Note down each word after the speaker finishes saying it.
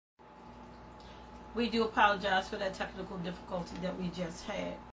We do apologize for that technical difficulty that we just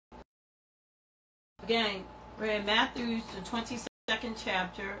had. Again, we're in Matthew's the 22nd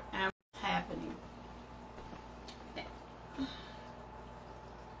chapter, and what's happening.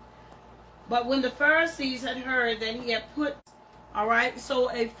 But when the Pharisees had heard that he had put, all right, so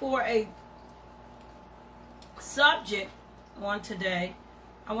for a subject on today,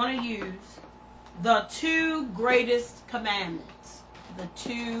 I want to use the two greatest commandments. The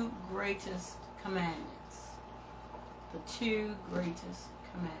two greatest commandments. The two greatest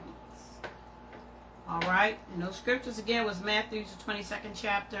commandments. All right, and those scriptures again was Matthew's the 22nd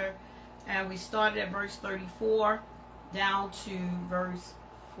chapter, and we started at verse 34 down to verse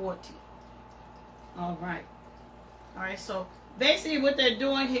 40. All right. All right, so basically what they're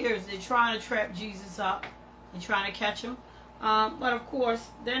doing here is they're trying to trap Jesus up and trying to catch him. But of course,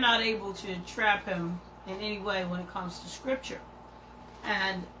 they're not able to trap him in any way when it comes to scripture.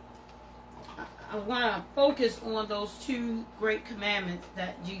 And I want to focus on those two great commandments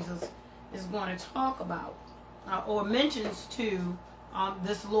that Jesus is going to talk about or mentions to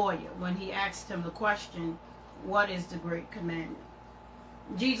this lawyer when he asked him the question, what is the great commandment?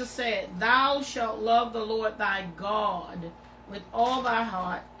 Jesus said, thou shalt love the Lord thy God with all thy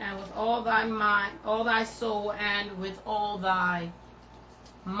heart and with all thy mind, all thy soul, and with all thy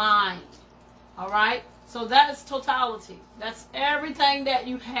mind. All right? So that's totality. That's everything that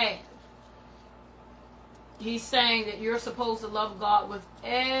you have. He's saying that you're supposed to love God with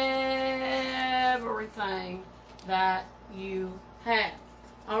everything that you have.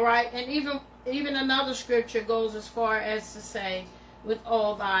 All right? And even another scripture goes as far as to say, with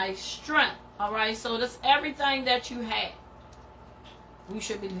all thy strength. All right? So that's everything that you have. We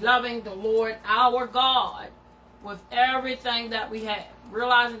should be loving the Lord our God with everything that we have.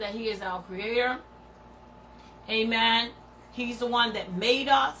 Realizing that he is our creator. Amen. He's the one that made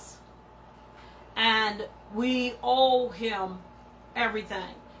us. And we owe him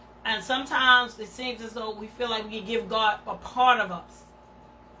everything. And sometimes it seems as though we feel like we can give God a part of us.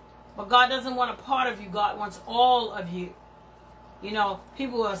 But God doesn't want a part of you. God wants all of you. You know,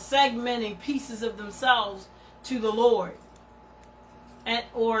 people are segmenting pieces of themselves to the Lord.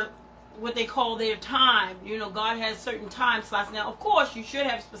 Or what they call their time. You know, God has certain time slots. Now, of course, you should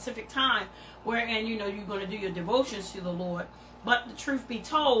have specific time wherein, you know, you're going to do your devotions to the Lord. But the truth be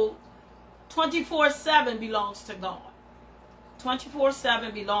told, 24/7 belongs to God.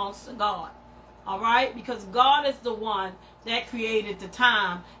 24/7 belongs to God. All right? Because God is the one that created the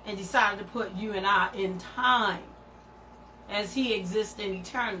time and decided to put you and I in time as he exists in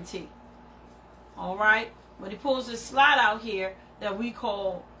eternity. All right? But he pulls this slot out here that we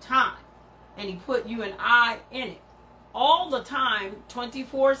call time. And he put you and I in it. All the time,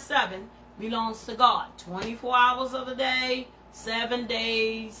 24/7 belongs to God. 24 hours of the day, 7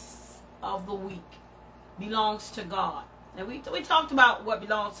 days of the week belongs to God. Now we talked about what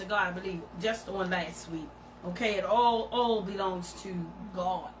belongs to God, I believe, just on last week. Okay, it all belongs to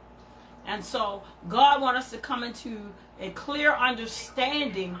God. And so God wants us to come into a clear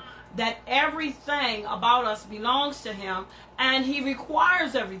understanding that everything about us belongs to him, and he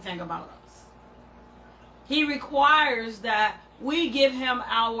requires everything about us. He requires that we give him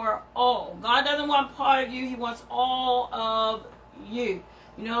our all. God doesn't want part of you, he wants all of you.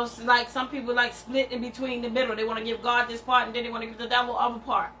 You know, it's like some people like split in between the middle. They want to give God this part and then they want to give the devil other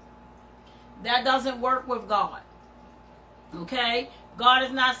part. That doesn't work with God. Okay? God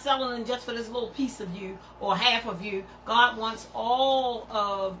is not selling just for this little piece of you or half of you. God wants all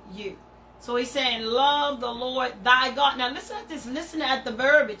of you. So he's saying, love the Lord thy God. Now listen at this. Listen at the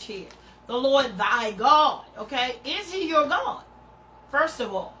verbiage here. The Lord thy God. Okay? Is he your God? First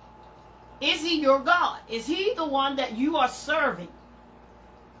of all. Is he your God? Is he the one that you are serving?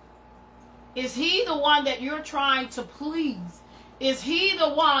 Is he the one that you're trying to please? Is he the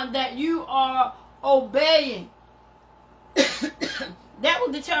one that you are obeying? That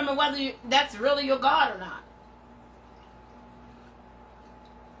will determine whether that's really your God or not.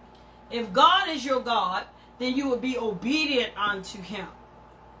 If God is your God, then you will be obedient unto him.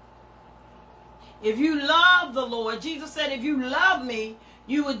 If you love the Lord, Jesus said, if you love me,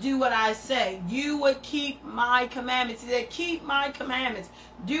 you would do what I say. You would keep my commandments. He said, keep my commandments.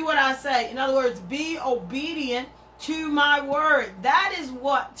 Do what I say. In other words, be obedient to my word. That is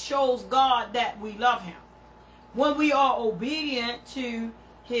what shows God that we love him. When we are obedient to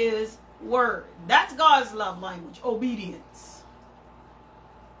his word. That's God's love language, obedience.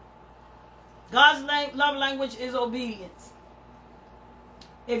 God's love language is obedience.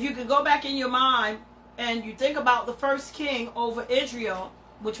 If you could go back in your mind and you think about the first king over Israel,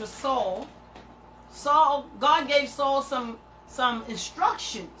 which was Saul. God gave Saul some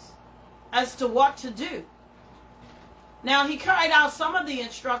instructions as to what to do. Now, he carried out some of the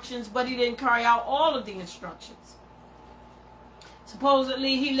instructions, but he didn't carry out all of the instructions.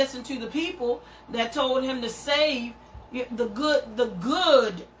 Supposedly, he listened to the people that told him to save the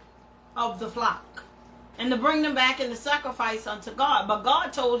good of the flock and to bring them back in the sacrifice unto God. But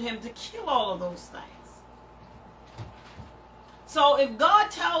God told him to kill all of those things. So if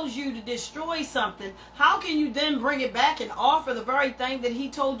God tells you to destroy something, how can you then bring it back and offer the very thing that he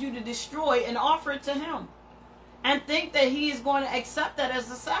told you to destroy and offer it to him? And think that he is going to accept that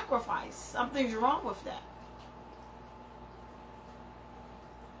as a sacrifice? Something's wrong with that.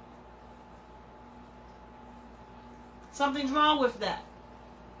 Something's wrong with that.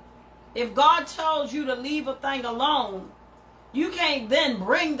 If God tells you to leave a thing alone, you can't then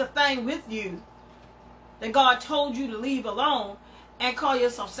bring the thing with you that God told you to leave alone and call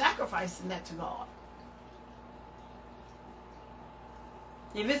yourself sacrificing that to God.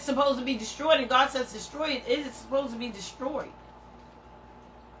 If it's supposed to be destroyed and God says destroy it, it is supposed to be destroyed.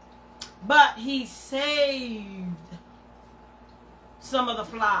 But he saved some of the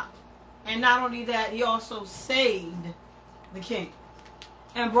flock. And not only that, he also saved the king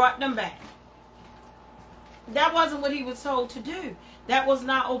and brought them back. That wasn't what he was told to do. That was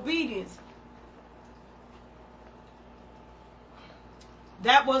not obedience.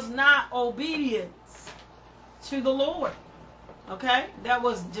 That was not obedience to the Lord. Okay? That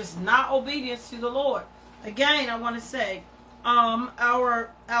was just not obedience to the Lord. Again, I want to say, our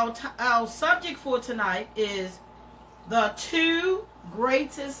subject for tonight is the 2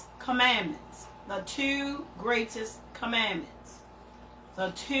 greatest commandments. The 2 greatest commandments.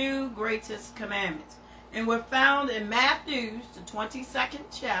 The 2 greatest commandments. And we're found in Matthew, the 22nd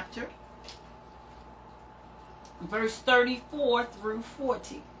chapter, verse 34 through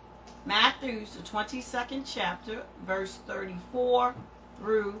 40. Matthew, the 22nd chapter, verse 34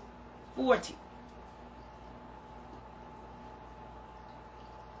 through 40.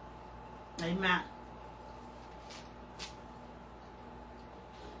 Amen.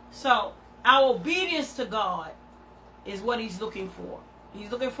 So, our obedience to God is what he's looking for. He's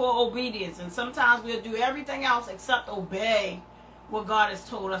looking for obedience. And sometimes we'll do everything else except obey what God has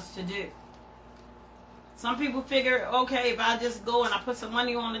told us to do. Some people figure, okay, if I just go and I put some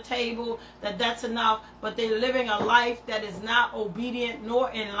money on the table, that's enough. But they're living a life that is not obedient nor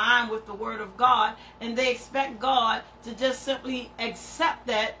in line with the word of God. And they expect God to just simply accept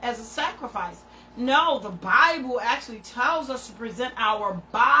that as a sacrifice. No, the Bible actually tells us to present our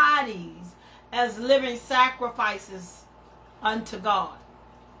bodies as living sacrifices unto God.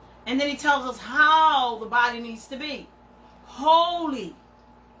 And then he tells us how the body needs to be. Holy.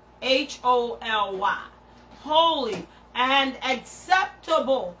 Holy. Holy and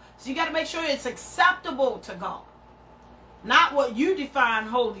acceptable. So you got to make sure it's acceptable to God. Not what you define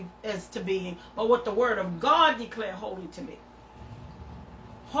holy as to be, but what the word of God declared holy to be.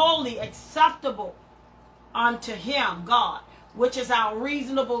 Holy, acceptable unto him, God, which is our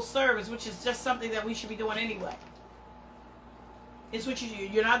reasonable service, which is just something that we should be doing anyway. It's what you do.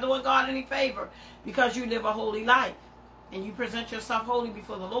 You're not doing God any favor because you live a holy life. And you present yourself holy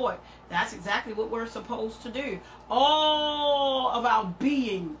before the Lord. That's exactly what we're supposed to do. All of our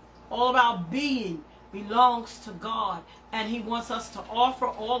being belongs to God. And he wants us to offer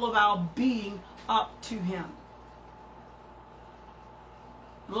all of our being up to him.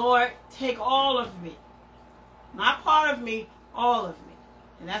 Lord, take all of me. Not part of me, all of me.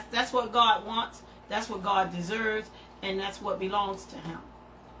 And that's what God wants. That's what God deserves. And that's what belongs to him.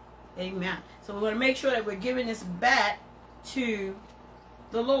 Amen. So we're going to make sure that we're giving this back to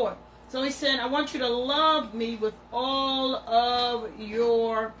the Lord. So he said, I want you to love me with all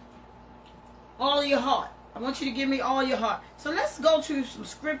your heart. I want you to give me all your heart. So let's go to some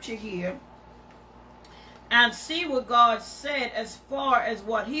scripture here and see what God said as far as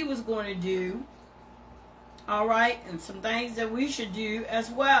what he was going to do. All right. And some things that we should do as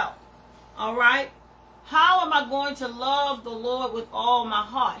well. All right. How am I going to love the Lord with all my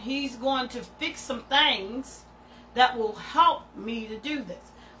heart? He's going to fix some things that will help me to do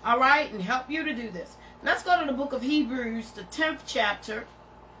this. All right? And help you to do this. Let's go to the book of Hebrews, the 10th chapter,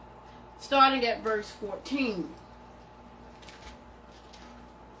 starting at verse 14.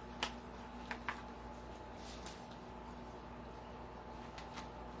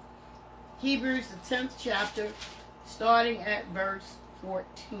 Hebrews, the 10th chapter, starting at verse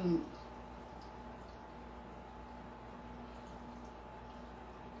 14.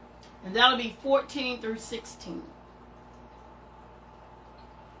 And that'll be 14 through 16.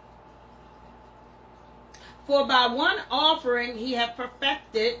 For by one offering he hath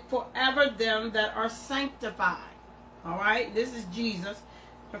perfected forever them that are sanctified. All right, this is Jesus.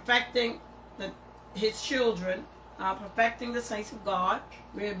 perfecting his children, perfecting the saints of God.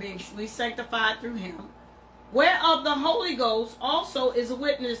 We sanctified through him. Whereof the Holy Ghost also is a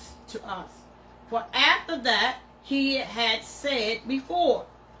witness to us. For after that he had said before,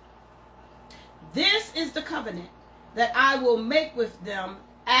 this is the covenant that I will make with them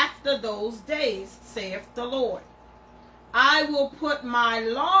after those days, saith the Lord. I will put my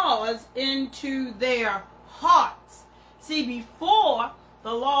laws into their hearts. See, before,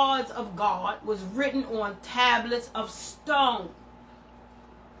 the laws of God was written on tablets of stone.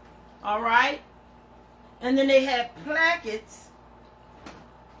 All right? And then they had plackets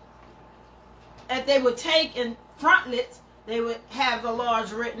that they would take in frontlets. They would have the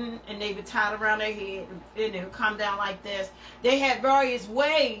laws written and they would tie it around their head and it would come down like this. They had various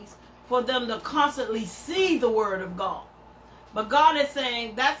ways for them to constantly see the word of God. But God is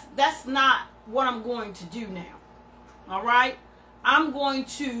saying that's not what I'm going to do now. All right? I'm going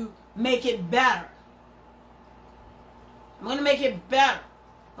to make it better. I'm going to make it better.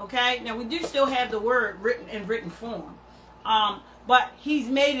 Okay? Now we do still have the word written in written form. But he's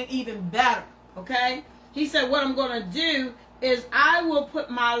made it even better. Okay? He said what I'm going to do is I will put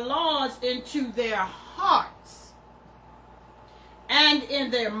my laws into their hearts, and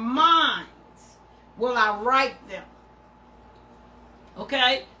in their minds will I write them.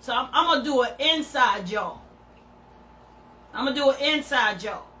 Okay? So I'm going to do an inside job. I'm going to do an inside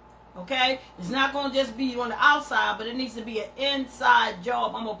job. Okay? It's not going to just be on the outside, but it needs to be an inside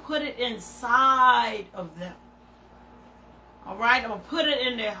job. I'm going to put it inside of them. All right? I'm going to put it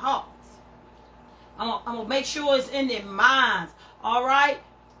in their hearts. I'm going to make sure it's in their minds. All right?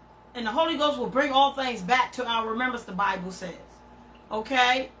 And the Holy Ghost will bring all things back to our remembrance, the Bible says.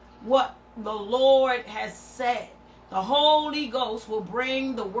 Okay? What the Lord has said. The Holy Ghost will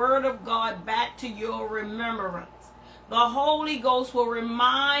bring the word of God back to your remembrance. The Holy Ghost will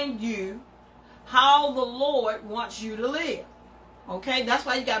remind you how the Lord wants you to live. Okay? That's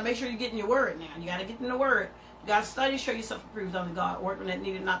why you got to make sure you get in your word now. You got to get in the word. You got to study, show yourself approved unto God, workman that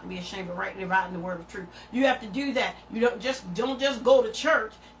needed not to be ashamed, but rightly dividing the word of truth. You have to do that. You don't just go to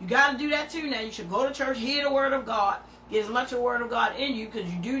church. You got to do that too now. You should go to church, hear the word of God, get as much of the word of God in you,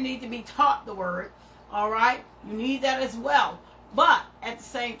 because you do need to be taught the word. All right? You need that as well. But at the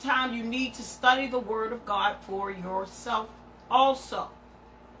same time, you need to study the word of God for yourself also.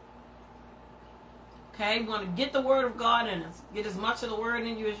 Okay? You want to get the word of God in us. Get as much of the word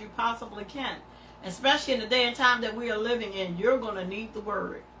in you as you possibly can. Especially in the day and time that we are living in, you're going to need the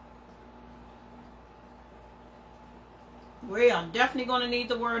word. We are definitely going to need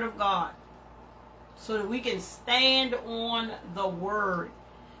the word of God so that we can stand on the word.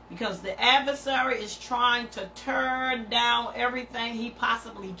 Because the adversary is trying to tear down everything he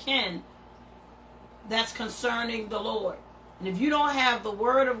possibly can that's concerning the Lord. And if you don't have the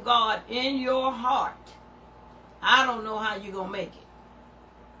word of God in your heart, I don't know how you're going to make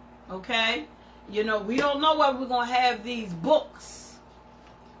it. Okay? You know, we don't know whether we're going to have these books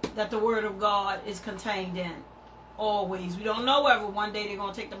that the word of God is contained in. Always. We don't know whether one day they're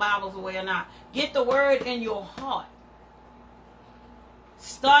going to take the Bibles away or not. Get the word in your heart.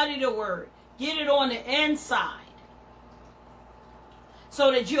 Study the word. Get it on the inside.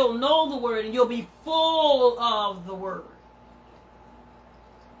 So that you'll know the word and you'll be full of the word.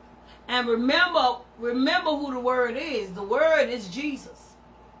 And remember who the word is. The word is Jesus.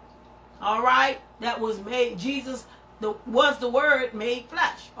 All right? That was made. Jesus was the word made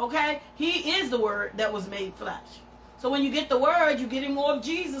flesh. Okay? He is the word that was made flesh. So when you get the word, you're getting more of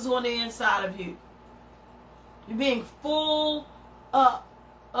Jesus on the inside of you. You're being full up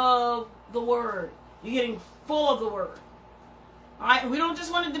of the word. You're getting full of the word. All right? We don't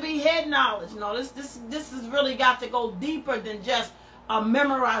just want it to be head knowledge. No, this has really got to go deeper than just a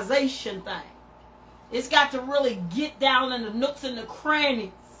memorization thing. It's got to really get down in the nooks and the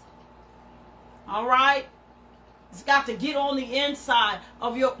crannies. All right? It's got to get on the inside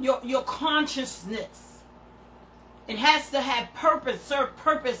of your consciousness. It has to have purpose, serve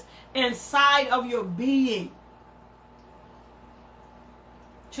purpose inside of your being.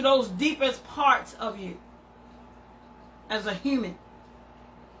 To those deepest parts of you as a human.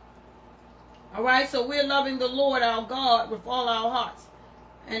 All right? So we're loving the Lord our God with all our hearts.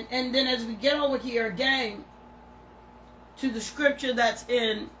 And then as we get over here again to the scripture that's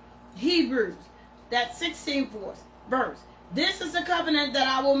in Hebrews, that 16th verse. This is the covenant that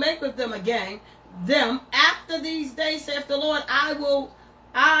I will make with them again. Them after these days, saith the Lord, I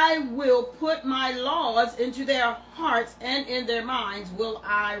will put my laws into their hearts, and in their minds will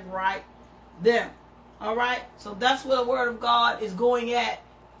I write them. All right? So that's where the word of God is going at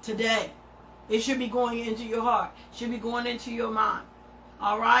today. It should be going into your heart. It should be going into your mind.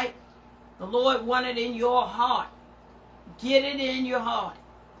 All right? The Lord wanted it in your heart. Get it in your heart.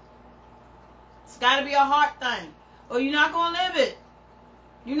 It's got to be a heart thing, or you're not going to live it.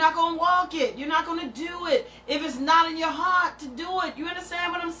 You're not going to walk it. You're not going to do it if it's not in your heart to do it. You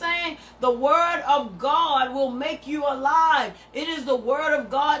understand what I'm saying? The word of God will make you alive. It is the word of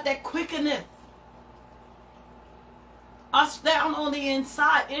God that quickeneth us down on the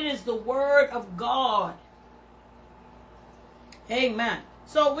inside. It is the word of God. Amen.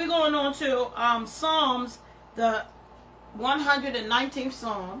 So we're going on to Psalms, the 119th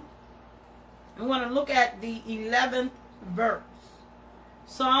Psalm. We want to look at the 11th verse.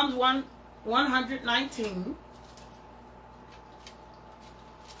 Psalms 119.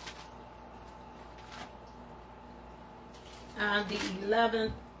 And the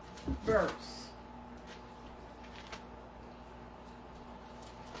 11th verse.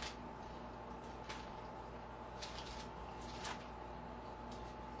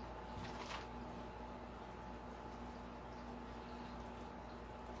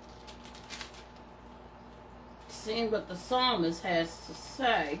 Seeing what the psalmist has to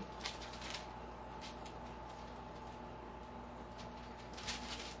say.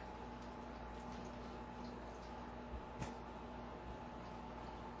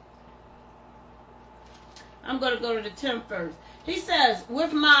 I'm going to go to the 10th verse. He says,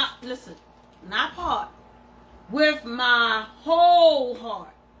 with my, listen, not part, with my whole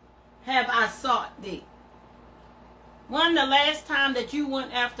heart have I sought thee. When the last time that you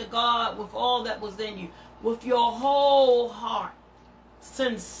went after God with all that was in you? With your whole heart,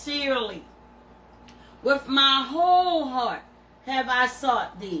 sincerely. With my whole heart have I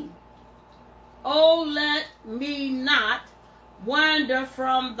sought thee. Oh, let me not wander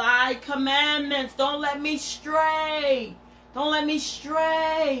from thy commandments. Don't let me stray. Don't let me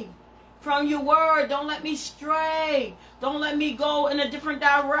stray from your word. Don't let me stray. Don't let me go in a different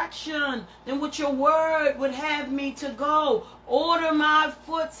direction than what your word would have me to go. Order my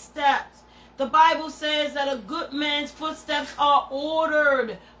footsteps. The Bible says that a good man's footsteps are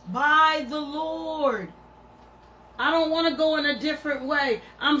ordered by the Lord. I don't want to go in a different way.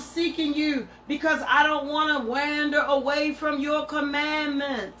 I'm seeking you because I don't want to wander away from your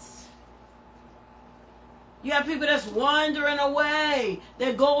commandments. You have people that's wandering away.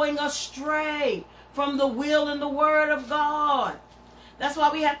 They're going astray from the will and the word of God. That's why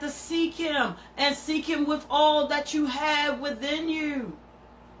we have to seek him, and seek him with all that you have within you.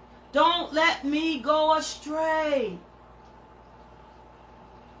 Don't let me go astray.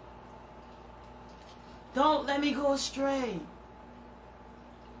 Don't let me go astray.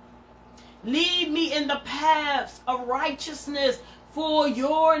 Lead me in the paths of righteousness for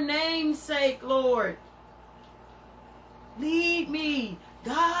your name's sake, Lord. Lead me.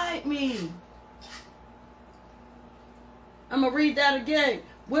 Guide me. I'm going to read that again.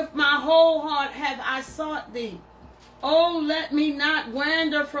 With my whole heart have I sought thee. Oh, let me not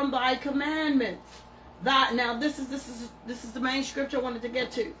wander from thy commandments. Now this is the main scripture I wanted to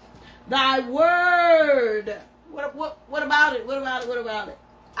get to. Thy word. What about it? What about it?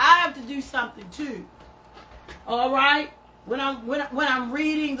 I have to do something too. All right? When I'm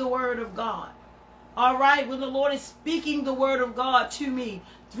reading the word of God. All right? When the Lord is speaking the word of God to me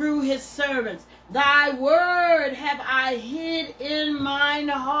through his servants. Thy word have I hid in mine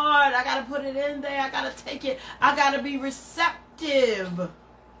heart. I got to put it in there. I got to take it. I got to be receptive.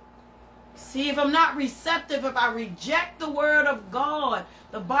 See, if I'm not receptive, if I reject the word of God,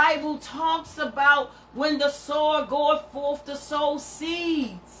 the Bible talks about when the sower goeth forth to sow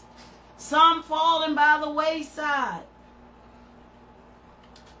seeds. Some falling by the wayside.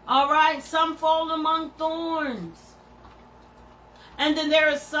 All right, some fall among thorns. And then there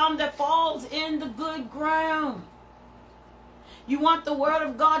is some that falls in the good ground. You want the word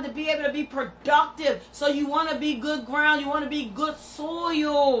of God to be able to be productive. So you want to be good ground. You want to be good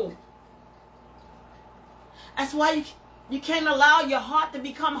soil. That's why you can't allow your heart to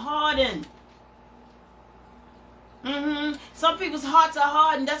become hardened. Some people's hearts are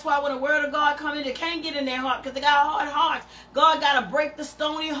hardened. That's why when the word of God comes in, they can't get in their heart because they got hard hearts. God got to break the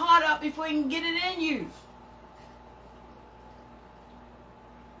stony heart up before he can get it in you.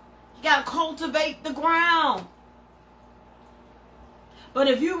 You got to cultivate the ground. But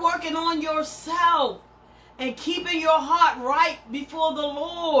if you're working on yourself and keeping your heart right before the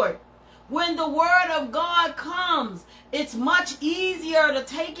Lord, when the word of God comes, it's much easier to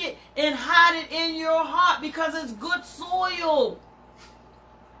take it and hide it in your heart because it's good soil.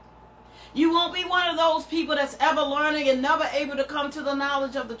 You won't be one of those people that's ever learning and never able to come to the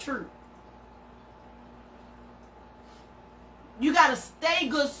knowledge of the truth. You got to stay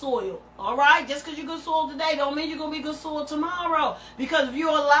good soil, all right? Just because you're good soil today don't mean you're going to be good soil tomorrow. Because if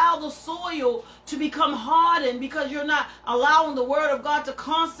you allow the soil to become hardened, because you're not allowing the word of God to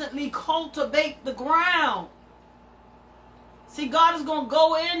constantly cultivate the ground. See, God is going to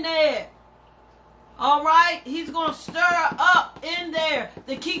go in there, all right? He's going to stir up in there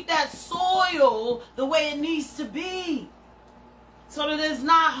to keep that soil the way it needs to be, so that it's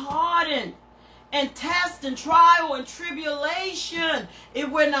not hardened. And test and trial and tribulation, if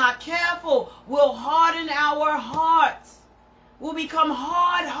we're not careful, will harden our hearts. We'll become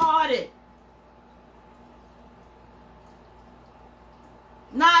hard-hearted.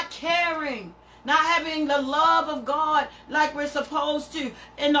 Not caring. Not having the love of God like we're supposed to.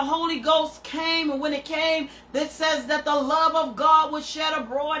 And the Holy Ghost came, and when it came, it says that the love of God was shed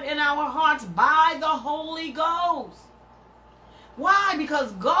abroad in our hearts by the Holy Ghost. Why?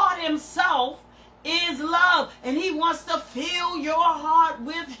 Because God himself is love, and he wants to fill your heart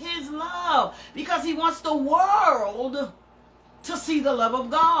with his love, because he wants the world to see the love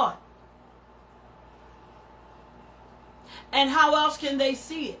of God. And how else can they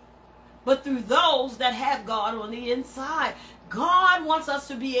see it but through those that have God on the inside? God wants us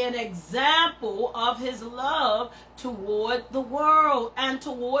to be an example of his love toward the world and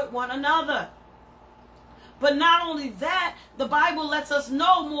toward one another. But not only that, the Bible lets us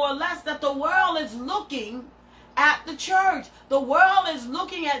know more or less that the world is looking at the church. The world is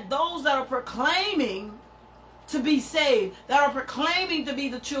looking at those that are proclaiming to be saved, that are proclaiming to be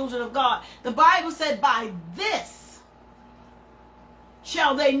the children of God. The Bible said, by this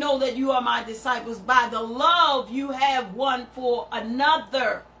shall they know that you are my disciples, by the love you have one for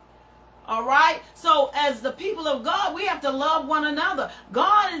another. All right? So as the people of God, we have to love one another.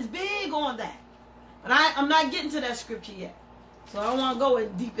 God is big on that. But I'm not getting to that scripture yet. So I don't want to go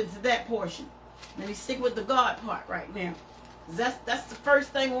in deep into that portion. Let me stick with the God part right now. That's the first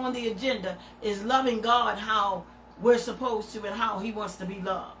thing on the agenda, is loving God how we're supposed to and how he wants to be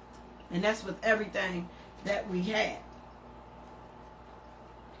loved. And that's with everything that we have.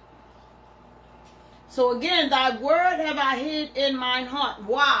 So again, thy word have I hid in mine heart.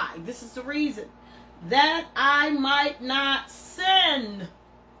 Why? This is the reason. That I might not sin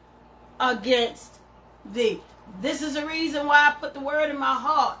against thee. This is the reason why I put the word in my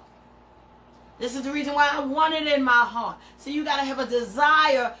heart. This is the reason why I want it in my heart. So you got to have a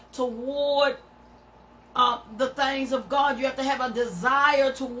desire toward the things of God. You have to have a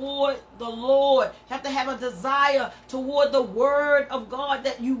desire toward the Lord. You have to have a desire toward the word of God,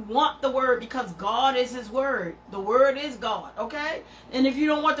 that you want the word, because God is his word. The word is God, okay? And if you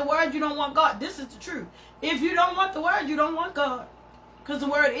don't want the word, you don't want God. This is the truth. If you don't want the word, you don't want God, because the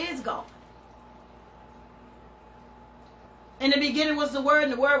word is God. In the beginning was the word,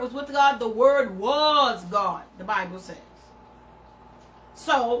 and the word was with God. The word was God, the Bible says.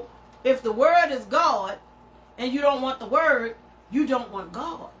 So, if the word is God, and you don't want the word, you don't want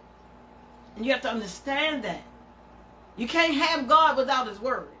God. And you have to understand that. You can't have God without his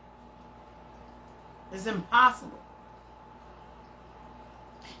word. It's impossible.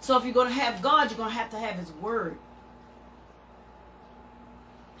 So if you're going to have God, you're going to have his word.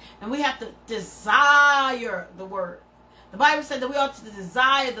 And we have to desire the word. The Bible said that we ought to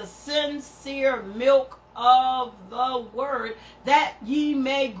desire the sincere milk of the word, that ye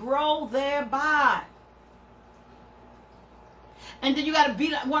may grow thereby. And then you got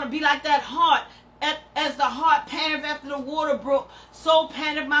to want to be like that heart. As the heart panteth after the water brook, so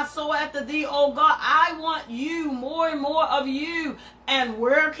panteth my soul after thee, O God. I want you, more and more of you. And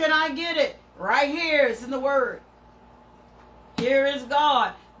where can I get it? Right here. It's in the word. Here is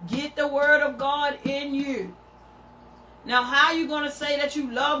God. Get the word of God in you. Now, how are you going to say that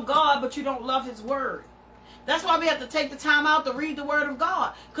you love God, but you don't love his word? That's why we have to take the time out to read the word of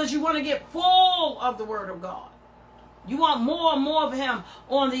God, because you want to get full of the word of God. You want more and more of him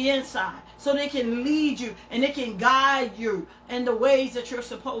on the inside, so they can lead you and they can guide you in the ways that you're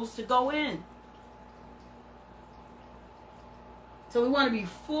supposed to go in. So we want to be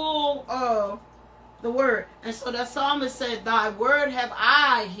full of the word. And so that psalmist said, thy word have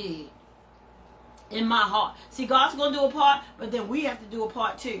I hid in my heart. See, God's going to do a part, but then we have to do a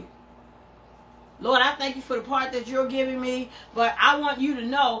part too. Lord, I thank you for the part that you're giving me, but I want you to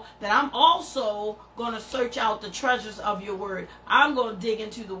know that I'm also going to search out the treasures of your word. I'm going to dig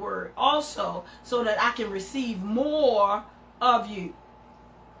into the word also, so that I can receive more of you.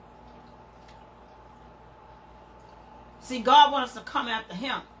 See, God wants us to come after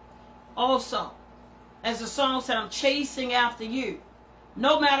him also. As the song said, I'm chasing after you.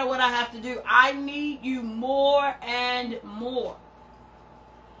 No matter what I have to do, I need you more and more.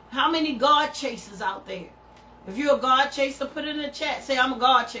 How many God chasers out there? If you're a God chaser, put it in the chat. Say, I'm a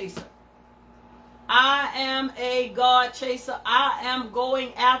God chaser. I am a God chaser. I am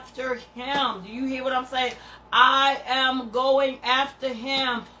going after him. Do you hear what I'm saying? I am going after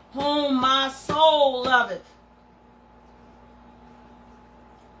him whom my soul loveth.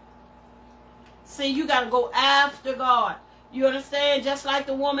 See, you got to go after God. You understand? Just like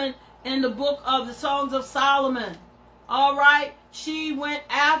the woman in the book of the Songs of Solomon. All right? She went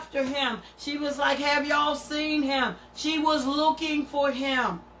after him. She was like, have y'all seen him? She was looking for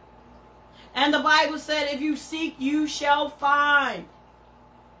him. And the Bible said, if you seek, you shall find.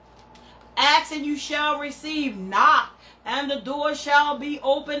 Ask and you shall receive. Knock and the door shall be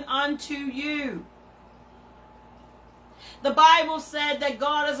opened unto you. The Bible said that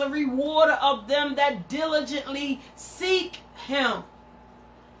God is a rewarder of them that diligently seek him.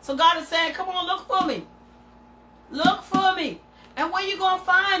 So God is saying, come on, look for me. Look for me. And where you going to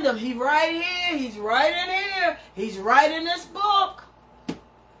find him? He's right here. He's right in here. He's right in this book.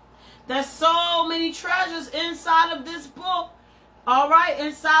 There's so many treasures inside of this book. All right,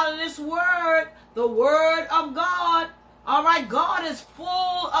 inside of this word, the word of God. All right, God is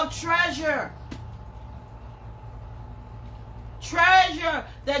full of treasure. Treasure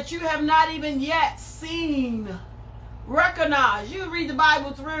that you have not even yet seen. Recognize. You read the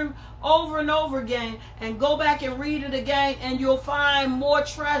Bible through over and over again and go back and read it again and you'll find more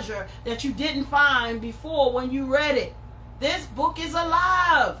treasure that you didn't find before when you read it. This book is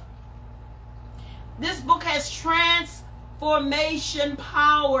alive. This book has transformation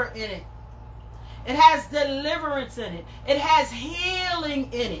power in it. It has deliverance in it. It has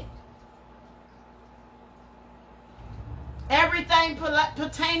healing in it. Everything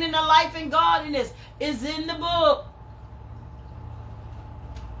pertaining to life and godliness is in the book.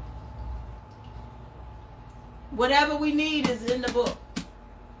 Whatever we need is in the book.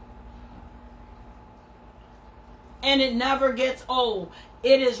 And it never gets old.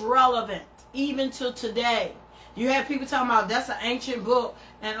 It is relevant. Even to today. You have people talking about that's an ancient book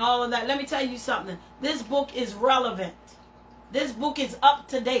and all of that. Let me tell you something. This book is relevant. This book is up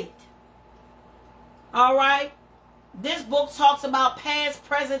to date. All right? This book talks about past,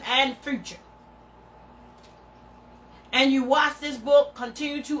 present, and future. And you watch this book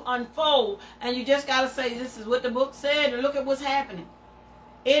continue to unfold and you just got to say this is what the book said and look at what's happening.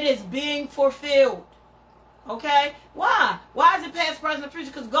 It is being fulfilled. Okay? Why? Why is it past, present, and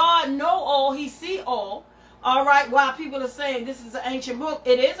future? Because God know all. He see all. All right? While people are saying this is an ancient book.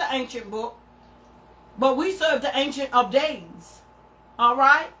 It is an ancient book. But we serve the Ancient of Days. All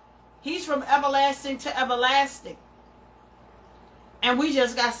right? He's from everlasting to everlasting. And we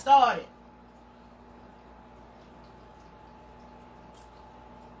just got started.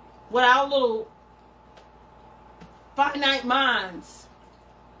 With our little finite minds.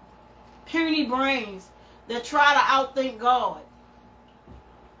 Puny brains. That try to outthink God.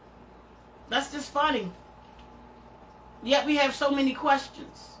 That's just funny. Yet we have so many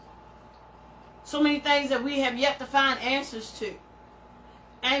questions. So many things that we have yet to find answers to.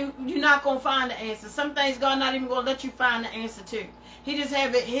 And you're not going to find the answer. Some things God not even going to let you find the answer to. He just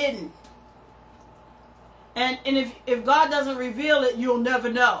have it hidden. And if God doesn't reveal it, you'll never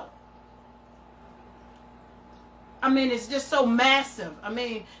know. I mean, it's just so massive. I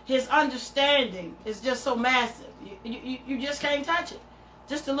mean, his understanding is just so massive. You just can't touch it.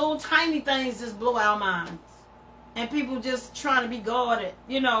 Just the little tiny things just blow our minds. And people just trying to be God, and,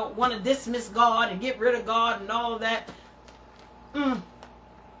 you know, want to dismiss God and get rid of God and all of that.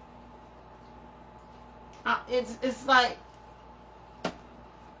 It's like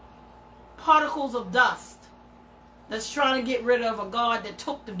particles of dust that's trying to get rid of a God that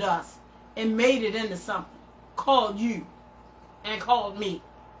took the dust and made it into something. Called you and called me.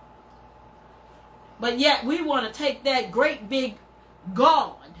 But yet we want to take that great big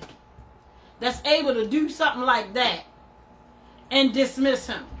God that's able to do something like that and dismiss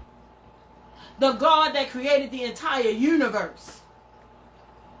him. The God that created the entire universe.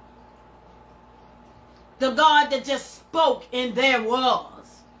 The God that just spoke and there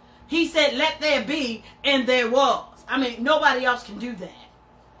was. He said, let there be, and there was. I mean, nobody else can do that.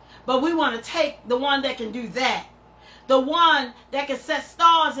 But we want to take the one that can do that. The one that can set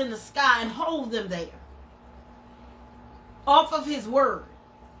stars in the sky and hold them there. Off of his word.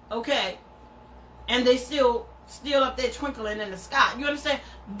 Okay? And they still up there twinkling in the sky. You understand?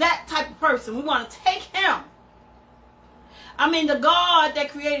 That type of person. We want to take him. I mean, the God that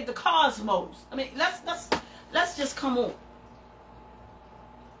created the cosmos. I mean, let's just come on.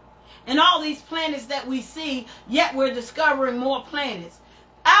 And all these planets that we see, yet we're discovering more planets.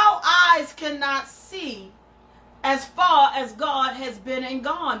 Our eyes cannot see as far as God has been and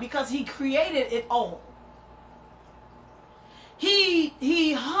gone because he created it all.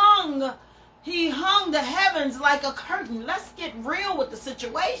 He hung the heavens like a curtain. Let's get real with the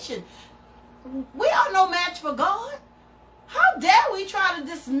situation. We are no match for God. How dare we try to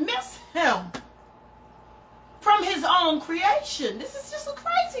dismiss him from his own creation? This is just a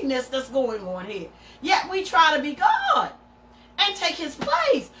craziness that's going on here. Yet we try to be God and take his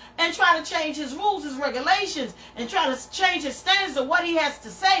place and try to change his rules, his regulations, and try to change his standards of what he has to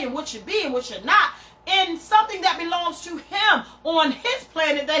say and what should be and what should not in something that belongs to him on his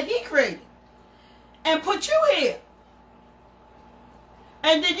planet that he created and put you here.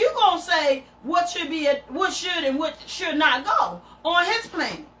 And then you're going to say what should be, what should and what should not go on his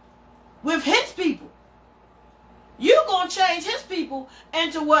planet with his people. You're going to change his people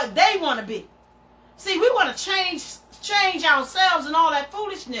into what they want to be. See, we want to change ourselves and all that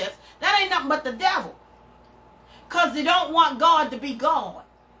foolishness. That ain't nothing but the devil. Because they don't want God to be God.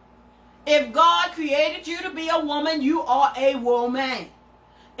 If God created you to be a woman, you are a woman.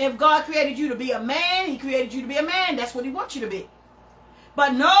 If God created you to be a man, he created you to be a man. That's what he wants you to be.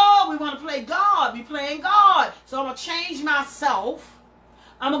 But no, we want to play God. Be playing God. So I'm going to change myself.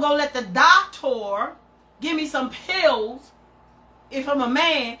 I'm going to go let the doctor give me some pills if I'm a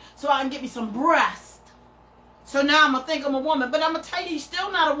man so I can get me some breast. So now I'm going to think I'm a woman. But I'm going to tell you, you're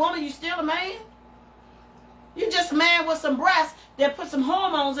still not a woman. You're still a man. You're just a man with some breasts that put some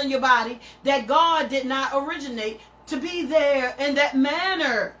hormones in your body that God did not originate to be there in that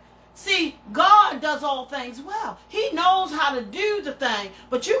manner. See, God does all things well. He knows how to do the thing,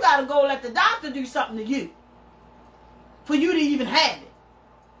 but you got to go let the doctor do something to you for you to even have it.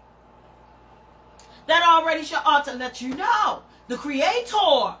 That already ought to let you know. The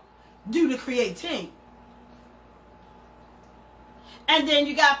Creator do the creating. And then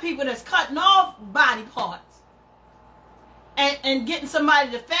you got people that's cutting off body parts and getting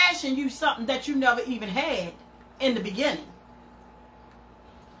somebody to fashion you something that you never even had in the beginning.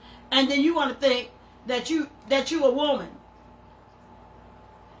 And then you want to think that you a woman.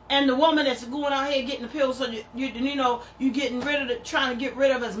 And the woman that's going out here getting the pills, so you getting rid of trying to get rid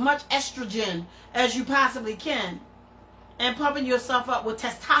of as much estrogen as you possibly can, and pumping yourself up with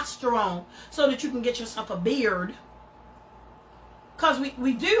testosterone so that you can get yourself a beard. Because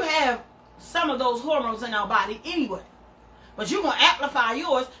we do have some of those hormones in our body anyway. But you're going to amplify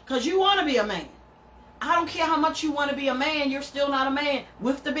yours because you want to be a man. I don't care how much you want to be a man, you're still not a man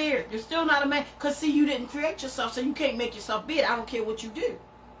with the beard. You're still not a man because, see, you didn't create yourself, so you can't make yourself beard. I don't care what you do.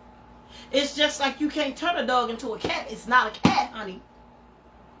 It's just like you can't turn a dog into a cat. It's not a cat, honey.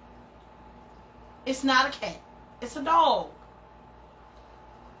 It's not a cat. It's a dog.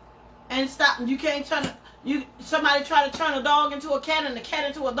 And stop. You can't turn somebody try to turn a dog into a cat and a cat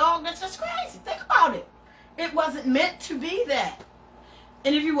into a dog. That's just crazy. Think about it. It wasn't meant to be that.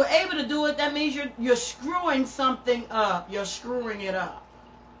 And if you were able to do it, that means you're screwing something up. You're screwing it up.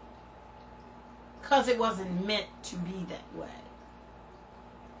 Because it wasn't meant to be that way.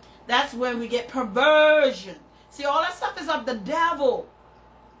 That's when we get perversion. See, all that stuff is of the devil.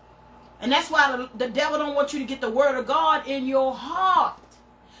 And that's why the devil don't want you to get the word of God in your heart.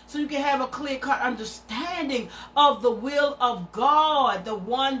 So you can have a clear-cut understanding of the will of God, the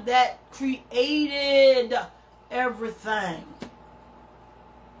one that created everything.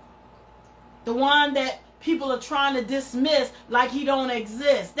 The one that people are trying to dismiss like he don't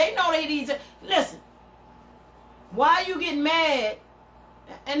exist. They know they need to. Listen, why are you getting mad?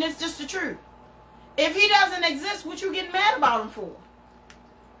 And it's just the truth. If he doesn't exist, what you getting mad about him for?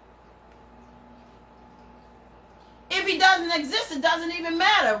 If he doesn't exist, it doesn't even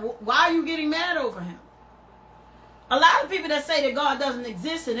matter. Why are you getting mad over him? A lot of people that say that God doesn't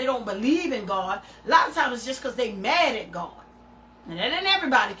exist and they don't believe in God, a lot of times it's just because they mad at God. And that ain't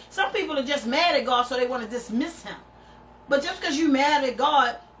everybody. Some people are just mad at God so they want to dismiss him. But just because you're mad at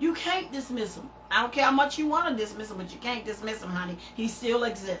God, you can't dismiss him. I don't care how much you want to dismiss him, but you can't dismiss him, honey. He still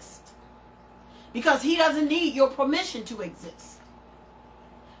exists. Because he doesn't need your permission to exist.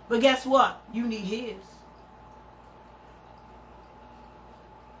 But guess what? You need his.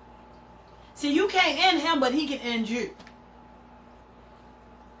 See, you can't end him, but he can end you.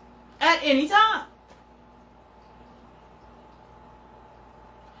 At any time.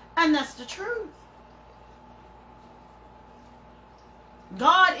 And that's the truth.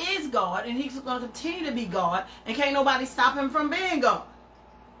 God is God, and he's going to continue to be God, and can't nobody stop him from being God.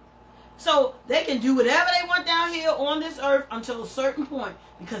 So they can do whatever they want down here on this earth until a certain point,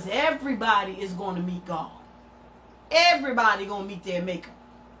 because everybody is going to meet God. Everybody going to meet their maker.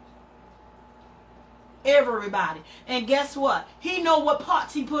 Everybody. And guess what? He know what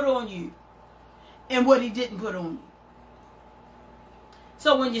parts he put on you and what he didn't put on you.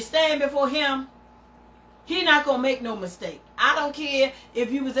 So when you stand before him, He's not going to make no mistake. I don't care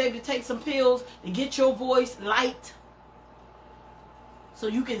if you was able to take some pills to get your voice light so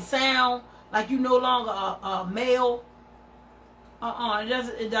you can sound like you no longer a male.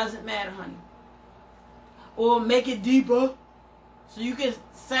 It doesn't matter, honey. Or make it deeper so you can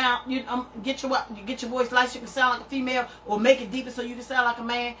sound, get your voice light so you can sound like a female, or make it deeper so you can sound like a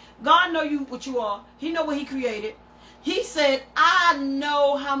man. God know you what you are. He know what he created. He said, I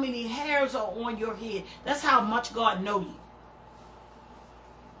know how many hairs are on your head. That's how much God know you.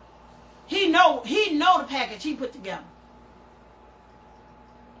 He know the package he put together.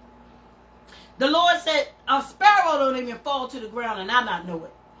 The Lord said, a sparrow don't even fall to the ground and I not know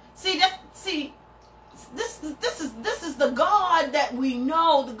it. This is the God that we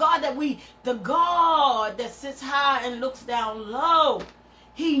know, the God that sits high and looks down low.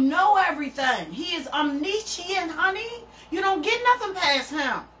 He know everything. He is omniscient, honey. You don't get nothing past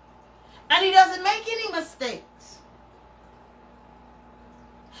him. And he doesn't make any mistakes.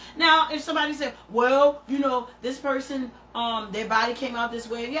 Now, if somebody said, well, this person, their body came out this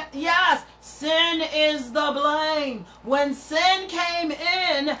way. Yes, sin is the blame. When sin came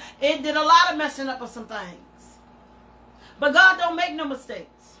in, it did a lot of messing up of some things. But God don't make no mistakes.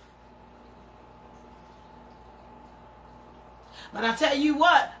 But I tell you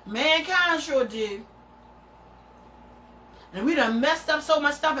what, mankind sure do. And we done messed up so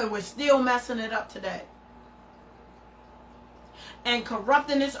much stuff and we're still messing it up today. And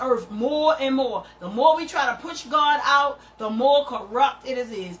corrupting this earth more and more. The more we try to push God out, the more corrupt it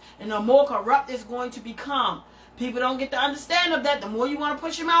is. And the more corrupt it's going to become. People don't get the understand of that. The more you want to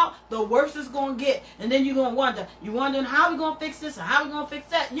push him out, the worse it's going to get. And then you're going to wonder. You're wondering how we going to fix this and how we going to fix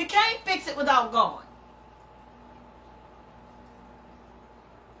that. You can't fix it without God.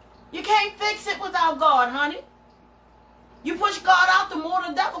 You can't fix it without God, honey. You push God out, the more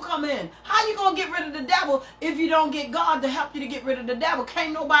the devil come in. How you going to get rid of the devil if you don't get God to help you to get rid of the devil?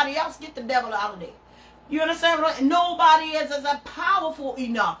 Can't nobody else get the devil out of there. You understand what I'm saying? Nobody is as powerful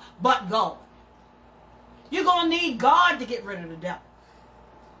enough but God. You're going to need God to get rid of the devil.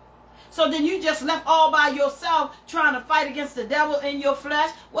 So then you just left all by yourself trying to fight against the devil in your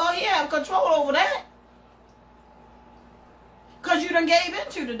flesh. Well, he have control over that. Because you done gave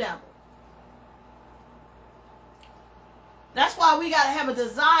in to the devil. That's why we got to have a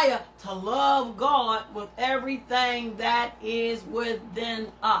desire to love God with everything that is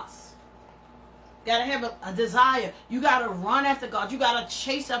within us. Got to have a desire. You got to run after God. You got to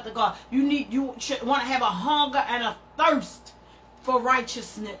chase after God. You should want to have a hunger and a thirst for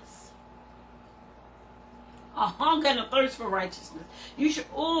righteousness. A hunger and a thirst for righteousness. You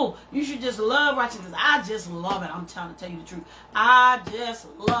should just love righteousness. I just love it. I'm trying to tell you the truth. I just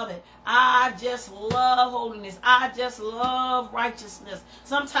love it. I just love holiness. I just love righteousness.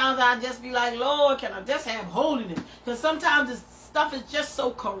 Sometimes I just be like, Lord, can I just have holiness? Because sometimes this stuff is just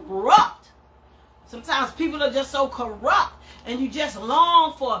so corrupt. Sometimes people are just so corrupt. And you just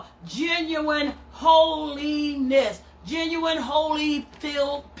long for genuine holiness. Genuine, holy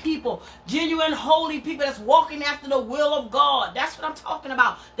filled people. Genuine, holy people that's walking after the will of God. That's what I'm talking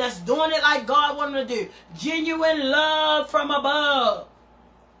about. That's doing it like God wanted to do. Genuine love from above.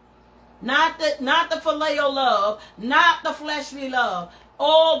 Not the phileo love. Not the fleshly love.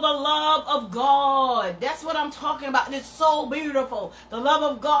 Oh, the love of God. That's what I'm talking about. It's so beautiful. The love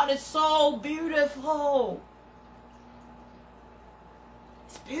of God is so beautiful.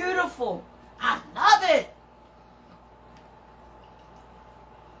 It's beautiful. I love it.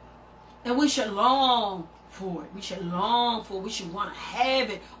 And we should long for it. We should long for it. We should want to have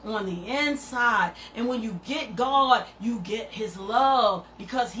it on the inside. And when you get God, you get his love.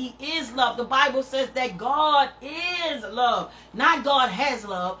 Because he is love. The Bible says that God is love. Not God has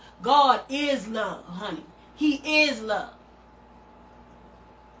love. God is love, honey. He is love.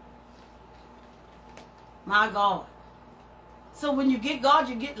 My God. So when you get God,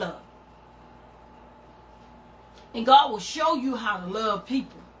 you get love. And God will show you how to love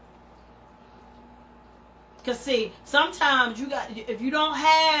people. Because see, sometimes if you don't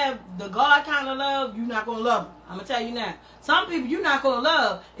have the God kind of love, you're not going to love them. I'm going to tell you now. Some people you're not going to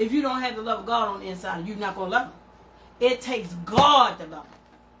love if you don't have the love of God on the inside. You're not going to love them. It takes God to love them.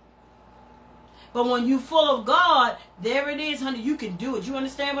 But when you're full of God, there it is, honey. You can do it. You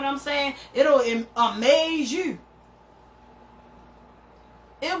understand what I'm saying? It'll amaze you.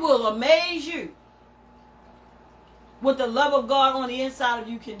 It will amaze you what the love of God on the inside of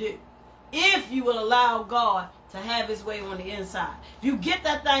you can do. If you will allow God to have his way on the inside. If you get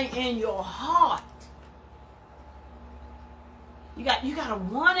that thing in your heart, you got to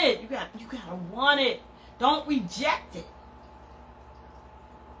want it. You got to want it. Don't reject it.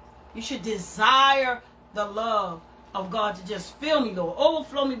 You should desire the love of God to just fill me, Lord.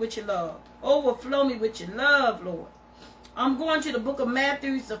 Overflow me with your love. Overflow me with your love, Lord. I'm going to the book of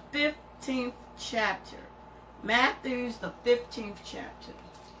Matthew, the 15th chapter. Matthew, the 15th chapter.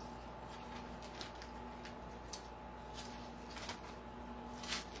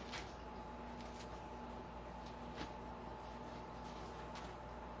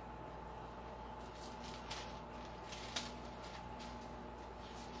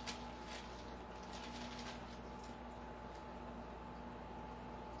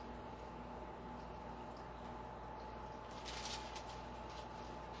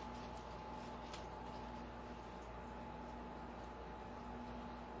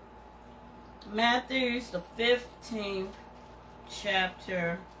 Matthew, the 15th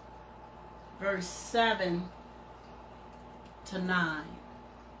chapter, verse 7 to 9.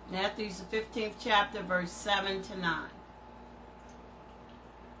 Matthew, the 15th chapter, verse 7 to 9.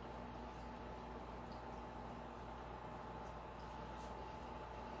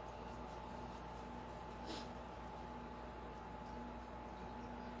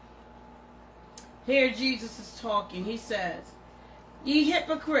 Here Jesus is talking. He says, "Ye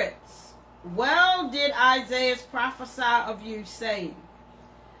hypocrites, well did Isaiah prophesy of you, saying,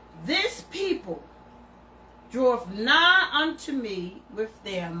 This people draweth nigh unto me with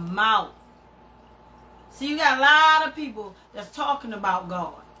their mouth." See, you got a lot of people that's talking about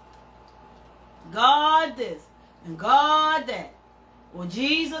God. God this, and God that. Well,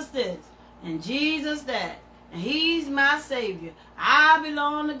 Jesus this, and Jesus that. And he's my Savior. I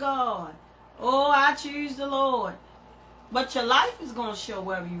belong to God. Oh, I choose the Lord. But your life is going to show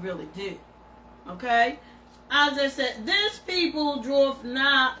whether you really do. Okay? Isaiah said, this people drove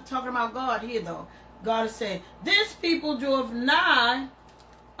nigh, talking about God here though. God is saying, this people drove nigh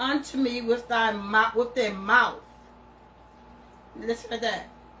unto me with their mouth. Listen to that.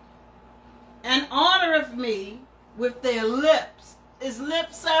 And honoreth me with their lips. It's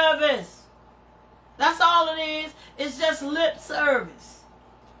lip service. That's all it is. It's just lip service.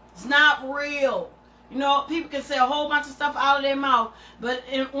 It's not real. You know, people can say a whole bunch of stuff out of their mouth, but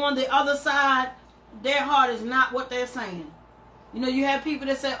on the other side, their heart is not what they're saying. You know, you have people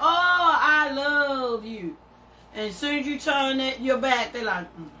that say, "Oh, I love you." And as soon as you turn your back, they're like,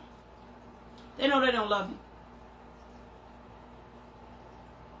 They know they don't love you.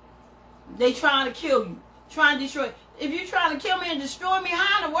 They trying to kill you, trying to destroy you. If you're trying to kill me and destroy me,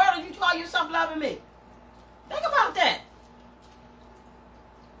 how in the world do you call yourself loving me? Think about that.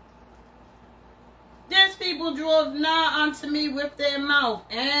 This people drove nigh unto me with their mouth,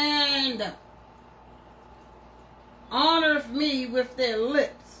 and honoreth me with their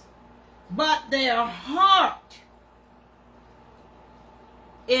lips, but their heart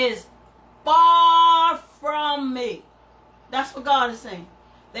is far from me. That's what God is saying.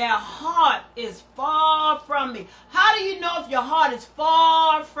 Their heart is far from me. How do you know if your heart is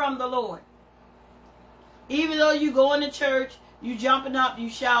far from the Lord? Even though you go into church, you jumping up, you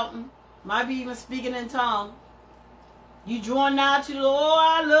shouting, might be even speaking in tongues. You drawing nigh to the Lord. Oh,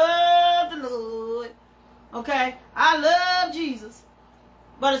 I love the Lord. Okay? I love Jesus.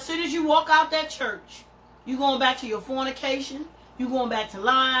 But as soon as you walk out that church, you going back to your fornication. You going back to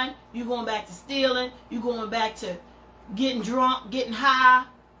lying. You going back to stealing. You going back to getting drunk, getting high.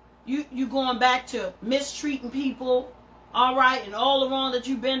 You going back to mistreating people. All right? And all the wrong that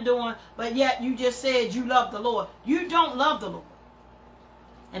you've been doing. But yet you just said you love the Lord. You don't love the Lord.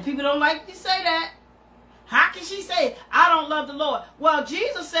 And people don't like to say that. How can she say, I don't love the Lord? Well,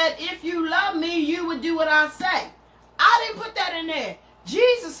 Jesus said, if you love me, you would do what I say. I didn't put that in there.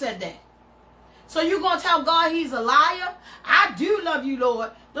 Jesus said that. So you're going to tell God he's a liar? I do love you,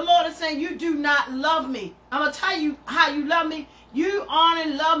 Lord. The Lord is saying, you do not love me. I'm going to tell you how you love me. You honor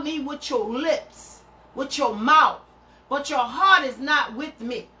and love me with your lips, with your mouth. But your heart is not with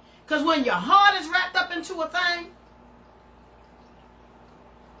me. Because when your heart is wrapped up into a thing,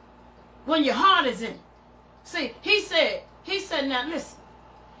 when your heart is in it. See, he said, now listen,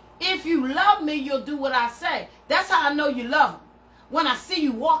 if you love me, you'll do what I say. That's how I know you love him. When I see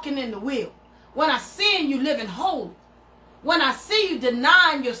you walking in the will. When I see you living holy. When I see you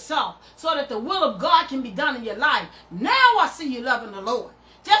denying yourself so that the will of God can be done in your life. Now I see you loving the Lord.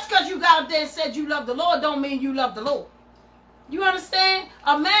 Just because you got up there and said you love the Lord don't mean you love the Lord. You understand?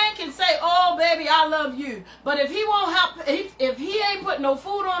 A man can say, oh, baby, I love you. But if he won't help, if he ain't putting no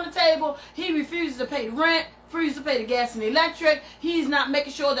food on the table, he refuses to pay the rent, refuses to pay the gas and the electric, he's not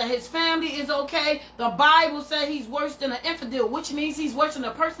making sure that his family is okay. The Bible says he's worse than an infidel, which means he's worse than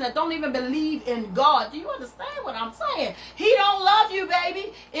a person that don't even believe in God. Do you understand what I'm saying? He don't love you,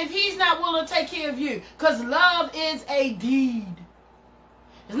 baby, if he's not willing to take care of you. Because love is a deed.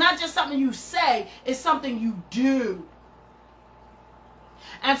 It's not just something you say, it's something you do.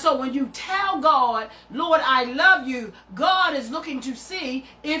 And so when you tell God, Lord, I love you, God is looking to see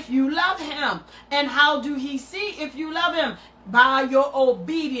if you love him. And how do he see if you love him? By your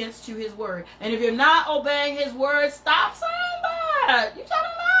obedience to his word. And if you're not obeying his word, stop saying that. You're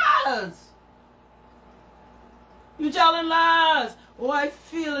telling lies. You're telling lies. Oh, I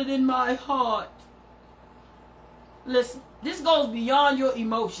feel it in my heart. Listen, this goes beyond your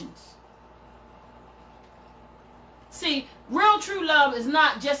emotions. See, real true love is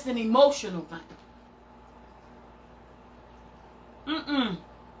not just an emotional thing.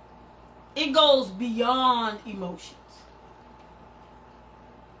 It goes beyond emotions.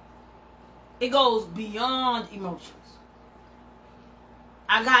 It goes beyond emotions.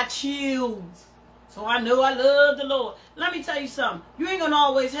 I got chills, so I know I love the Lord. Let me tell you something. You ain't going to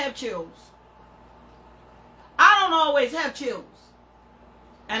always have chills. I don't always have chills.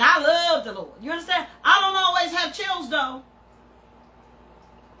 And I love the Lord. You understand? I don't always have chills, though.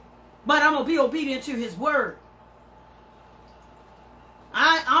 But I'm going to be obedient to his word.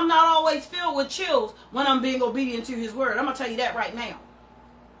 I'm not always filled with chills when I'm being obedient to his word. I'm going to tell you that right now.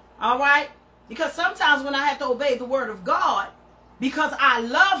 All right? Because sometimes when I have to obey the word of God, because I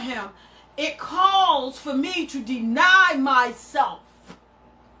love him, it calls for me to deny myself.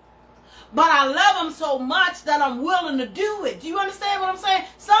 But I love him so much that I'm willing to do it. Do you understand what I'm saying?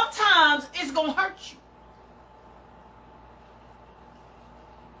 Sometimes it's going to hurt you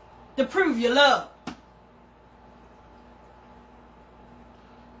to prove your love.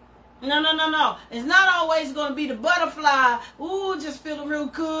 No. It's not always going to be the butterfly. Ooh, just feeling real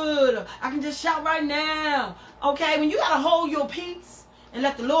good. I can just shout right now. Okay, when you got to hold your peace and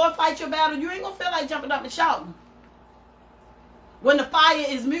let the Lord fight your battle, you ain't going to feel like jumping up and shouting. When the fire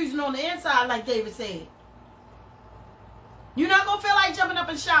is moving on the inside, like David said. You're not going to feel like jumping up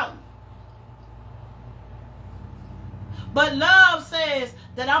and shouting. But love says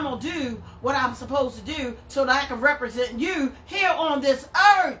that I'm going to do what I'm supposed to do so that I can represent you here on this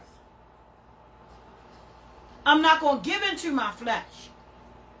earth. I'm not going to give into my flesh.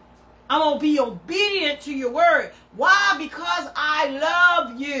 I'm going to be obedient to your word. Why? Because I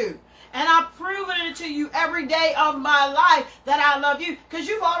love you. And I've proven it to you every day of my life that I love you. Because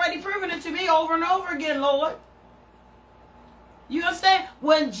you've already proven it to me over and over again, Lord. You understand?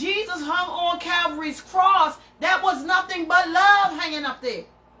 When Jesus hung on Calvary's cross, that was nothing but love hanging up there.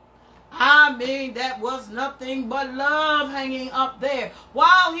 I mean, that was nothing but love hanging up there.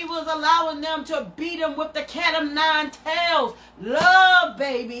 While he was allowing them to beat him with the cat of nine tails. Love,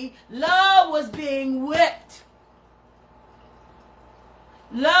 baby. Love was being whipped.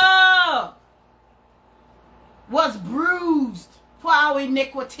 Love was bruised for our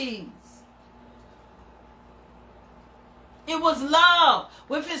iniquities. It was love.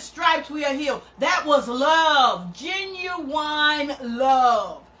 With his stripes we are healed. That was love. Genuine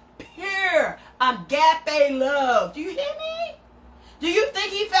love. Pure agape love. Do you hear me? Do you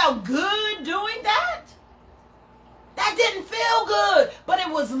think he felt good doing that? That didn't feel good. But it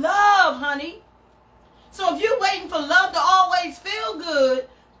was love, honey. So if you're waiting for love to always feel good,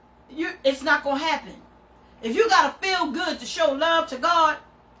 it's not going to happen. If you got to feel good to show love to God,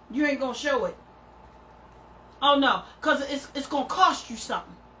 you ain't going to show it. Oh, no, because it's going to cost you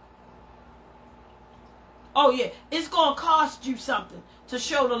something. Oh, yeah, it's going to cost you something to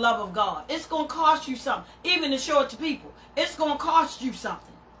show the love of God. It's going to cost you something, even to show it to people. It's going to cost you something.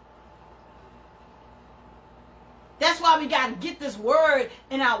 That's why we got to get this word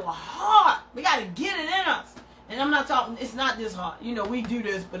in our heart. We got to get it in us. And I'm not talking, it's not this hard. You know, we do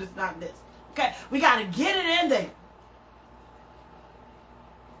this, but it's not this. Okay, we got to get it in there.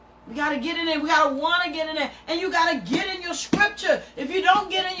 We got to get it in. We got to want to get it in. And you got to get in your scripture. If you don't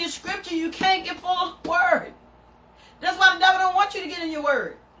get in your scripture, you can't get full of the word. That's why the devil don't want you to get in your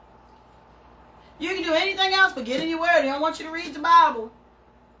word. You can do anything else but get in your word. He don't want you to read the Bible.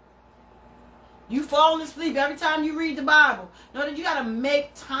 You falling asleep every time you read the Bible. Know that you got to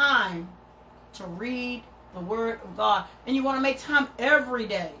make time to read the word of God. And you want to make time every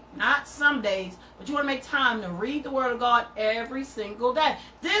day. Not some days, but you want to make time to read the word of God every single day.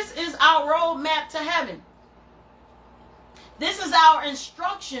 This is our roadmap to heaven. This is our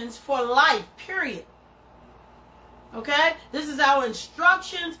instructions for life, period. Okay? This is our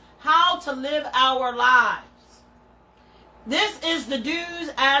instructions how to live our lives. This is the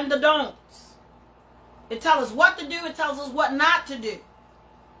do's and the don'ts. It tells us what to do. It tells us what not to do.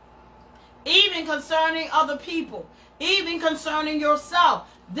 Even concerning other people. Even concerning yourself.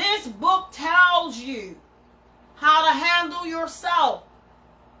 This book tells you how to handle yourself.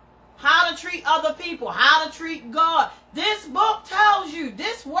 How to treat treat other people, how to treat God. This book tells you,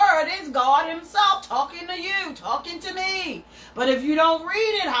 this word is God himself talking to you, talking to me. But if you don't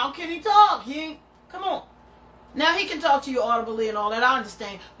read it, how can he talk? He ain't, come on. Now he can talk to you audibly and all that, I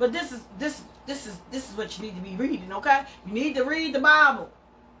understand. But this is what you need to be reading, okay? You need to read the Bible.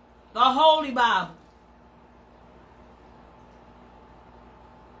 The Holy Bible.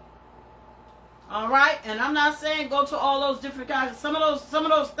 All right, and I'm not saying go to all those different kinds. Some of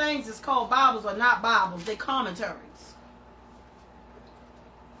those things is called Bibles are not Bibles. They're commentaries.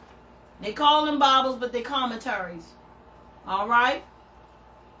 They call them Bibles, but they're commentaries. All right.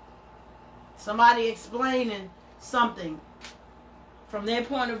 Somebody explaining something from their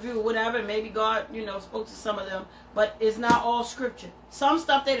point of view, whatever. Maybe God, spoke to some of them, but it's not all scripture. Some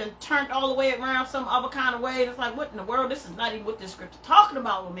stuff they done turned all the way around some other kind of way. And it's like, what in the world? This is not even what this scripture talking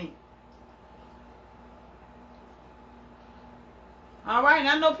about with me. All right, and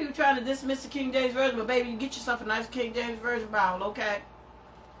I know people trying to dismiss the King James Version, but baby, you get yourself a nice King James Version Bible, okay?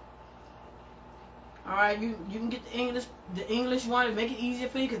 All right, you can get the English one and make it easier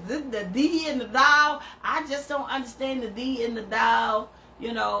for you, because the thee and the thou, I just don't understand the thee and the thou,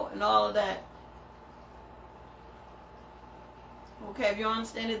 and all of that. Okay, if you don't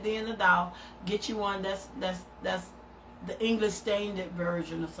understand the thee and the thou, get you one that's the English Standard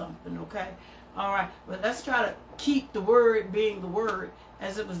Version or something, okay? All right, but let's try to keep the word being the word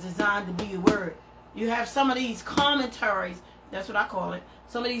as it was designed to be a word. You have some of these commentaries, that's what I call it,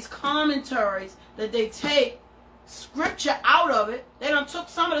 some of these commentaries that they take scripture out of it. They done took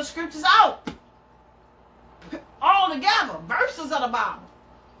some of the scriptures out all together. Verses of the Bible.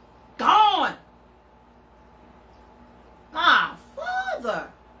 Gone.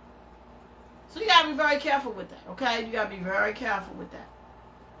 Father. So you got to be very careful with that, okay? You got to be very careful with that.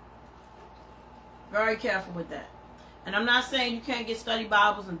 Very careful with that. And I'm not saying you can't get study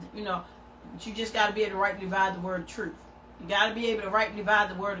Bibles and, but you just got to be able to rightly divide the word of truth. You got to be able to rightly divide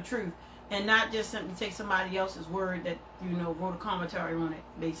the word of truth and not just simply take somebody else's word that, wrote a commentary on it,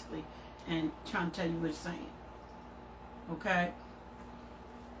 basically, and trying to tell you what it's saying. Okay?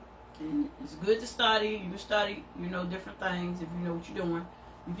 And it's good to study. You can study, different things if you know what you're doing.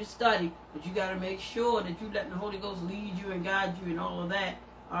 You can study, but you got to make sure that you're letting the Holy Ghost lead you and guide you and all of that.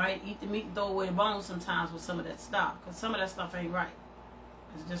 All right, eat the meat and throw away the bones sometimes with some of that stuff, because some of that stuff ain't right.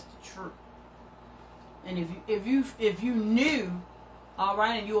 It's just the truth. And if you knew, all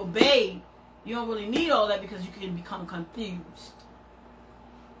right, and you obeyed, you don't really need all that, because you can become confused.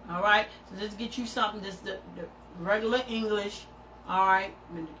 All right, so just get you something that's the regular English, all right,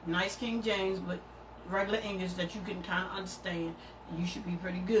 nice King James, but regular English that you can kind of understand, and you should be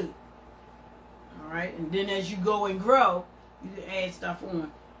pretty good. All right, and then as you go and grow, you can add stuff on.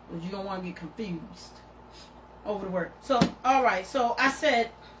 But you don't want to get confused over the word. So, all right. So, I said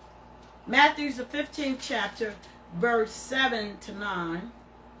Matthew's the 15th chapter, verse 7 to 9.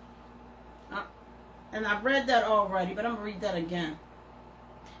 And I've read that already, but I'm going to read that again.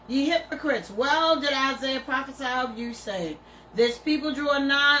 Ye hypocrites, well did Isaiah prophesy of you, saying, this people draw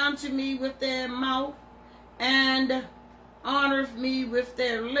nigh unto me with their mouth, and honoreth me with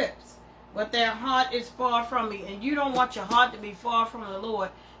their lips, but their heart is far from me. And you don't want your heart to be far from the Lord.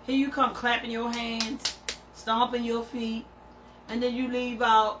 Here you come clapping your hands, stomping your feet, and then you leave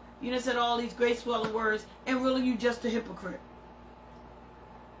out, you done said all these great swelling words, and really you just a hypocrite.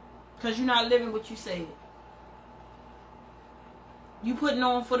 Because you're not living what you said. You putting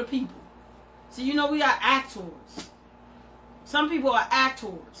on for the people. So we are actors. Some people are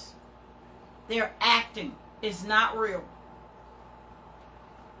actors. They're acting. It's not real.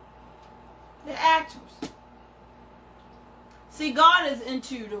 They're actors. See, God is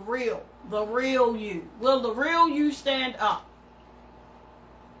into the real you. Will the real you stand up?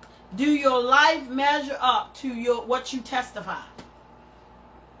 Do your life measure up to what you testify?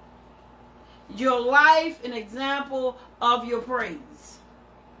 Your life an example of your praise?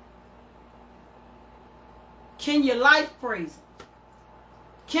 Can your life praise Him?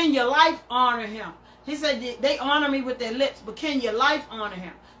 Can your life honor Him? He said they honor me with their lips, but can your life honor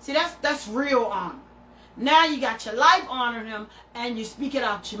Him? See, that's real honor. Now you got your life honoring Him, and you speak it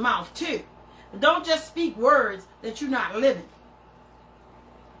out your mouth too. But don't just speak words that you're not living.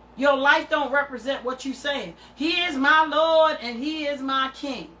 Your life don't represent what you're saying. He is my Lord and He is my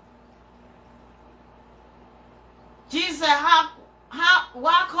King. Jesus said,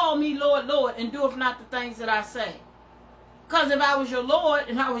 why call me Lord, Lord, and doeth not the things that I say? Because if I was your Lord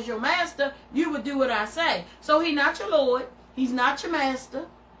and I was your master, you would do what I say. So He's not your Lord. He's not your master.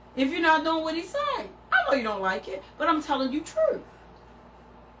 If you're not doing what He said. I know you don't like it, but I'm telling you truth.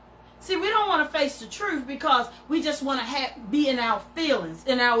 See, we don't want to face the truth because we just want to be in our feelings,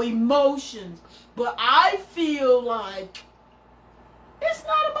 in our emotions. But I feel like it's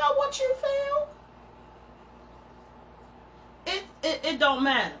not about what you feel. It don't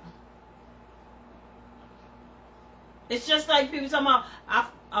matter. It's just like people talking about,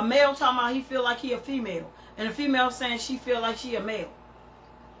 a male talking about he feel like he a female. And a female saying she feel like she a male.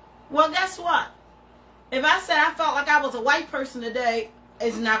 Well, guess what? If I said I felt like I was a white person today,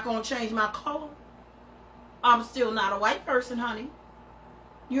 it's not going to change my color. I'm still not a white person, honey.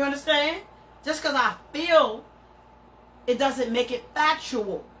 You understand? Just because I feel, it doesn't make it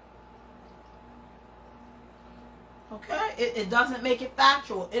factual. Okay? It doesn't make it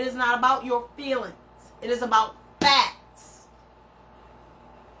factual. It is not about your feelings. It is about facts.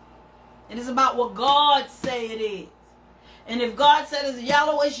 It is about what God say it is. And if God said it's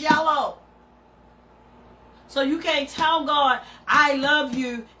yellow, it's yellow. So you can't tell God, I love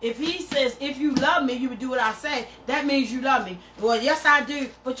you. If he says, if you love me, you would do what I say. That means you love me. Well, yes, I do.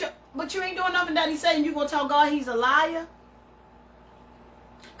 But you ain't doing nothing that he said, and you going to tell God he's a liar?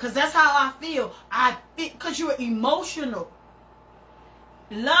 Because that's how I feel. Because you're emotional.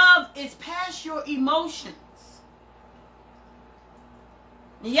 Love is past your emotions.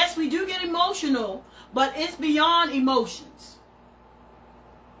 And yes, we do get emotional, but it's beyond emotions.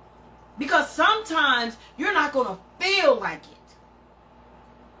 Because sometimes you're not going to feel like it.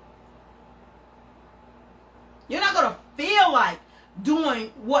 You're not going to feel like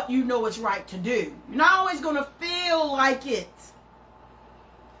doing what you know is right to do. You're not always going to feel like it.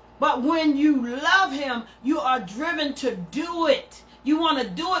 But when you love him, you are driven to do it. You want to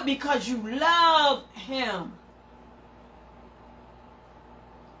do it because you love him.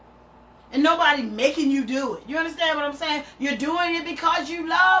 And nobody making you do it. You understand what I'm saying? You're doing it because you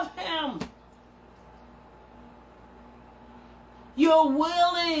love him. You're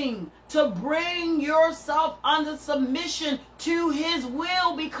willing to bring yourself under submission to his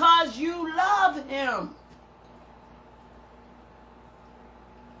will because you love him.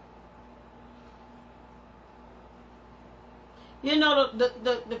 You know,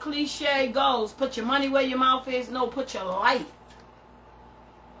 the cliche goes, put your money where your mouth is. No, put your life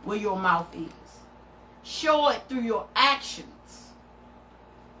where your mouth is. Show it through your actions.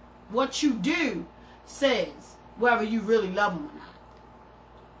 What you do says whether you really love him or not.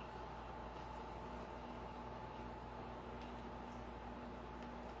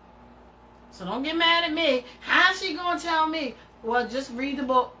 So don't get mad at me. How's she going to tell me? Well, just read the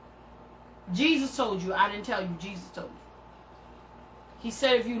book. Jesus told you. I didn't tell you. Jesus told you. He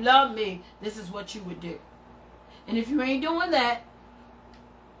said, if you love me, this is what you would do. And if you ain't doing that,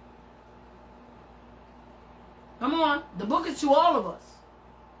 come on. The book is to all of us.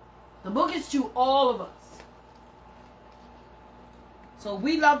 The book is to all of us. So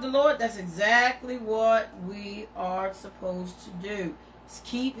we love the Lord. That's exactly what we are supposed to do. Is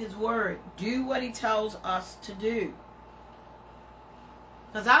keep his word. Do what he tells us to do.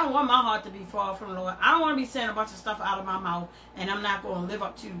 Because I don't want my heart to be far from the Lord. I don't want to be saying a bunch of stuff out of my mouth and I'm not going to live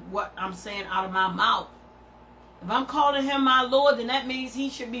up to what I'm saying out of my mouth. If I'm calling him my Lord, then that means he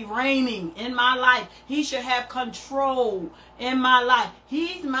should be reigning in my life. He should have control in my life.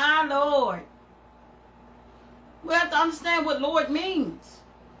 He's my Lord. We have to understand what Lord means.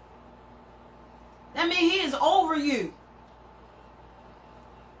 That means he is over you.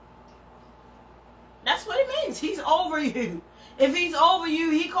 That's what it means. He's over you. If he's over you,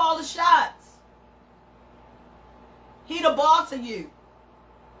 he calls the shots. He the boss of you.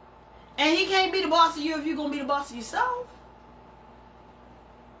 And he can't be the boss of you if you're going to be the boss of yourself.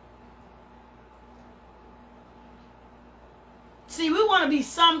 See, we want to be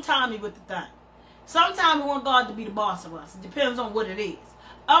sometimey with the thing. Sometimes we want God to be the boss of us. It depends on what it is.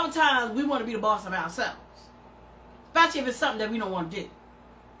 Other times we want to be the boss of ourselves. Especially if it's something that we don't want to do.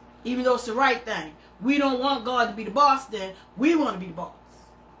 Even though it's the right thing. We don't want God to be the boss then. We want to be the boss.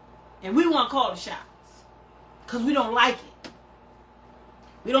 And we want to call the shots. Because we don't like it.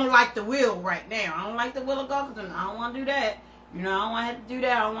 We don't like the will right now. I don't like the will of God. I don't want to do that. You know, I don't want to have to do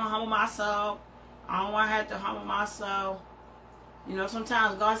that. I don't want to humble myself. I don't want to have to humble myself. You know,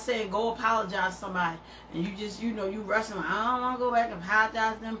 sometimes God saying, go apologize to somebody. And you just, you know, you wrestling. I don't want to go back and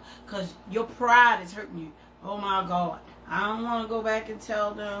apologize to them because your pride is hurting you. Oh, my God. I don't want to go back and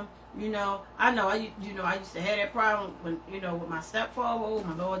tell them, you know, I used to have that problem when, you know, with my stepfather. Oh,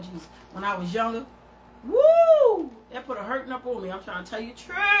 my Lord Jesus. When I was younger. Woo! That put a hurting up on me. I'm trying to tell you the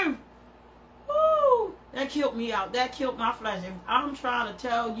truth. Woo! That killed me out. That killed my flesh. If I'm trying to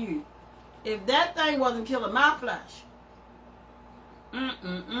tell you, if that thing wasn't killing my flesh, because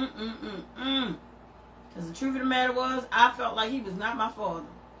the truth of the matter was, I felt like he was not my father.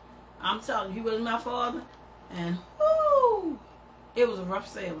 I'm telling you, he was my father. And, whoo, it was a rough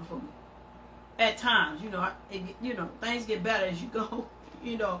sailing for me. At times, things get better as you go,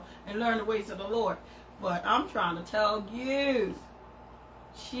 and learn the ways of the Lord. But I'm trying to tell you,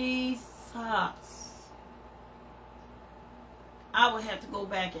 Jesus, I would have to go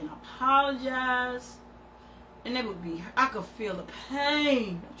back and apologize. And it would be, I could feel the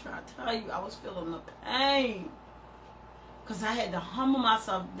pain. I'm trying to tell you, I was feeling the pain. Because I had to humble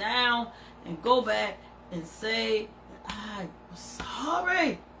myself down and go back and say that I was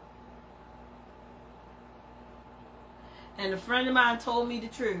sorry. And a friend of mine told me the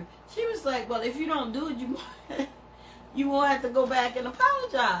truth. She was like, well, if you don't do it, you won't have to go back and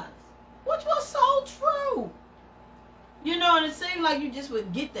apologize. Which was so true. And it seemed like you just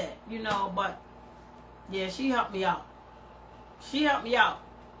would get that, but yeah, she helped me out. She helped me out.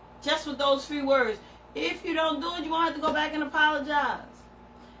 Just with those 3 words. If you don't do it, you won't have to go back and apologize.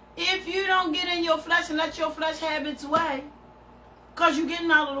 If you don't get in your flesh and let your flesh have its way, because you're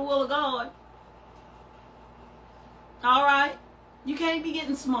getting out of the will of God. All right? You can't be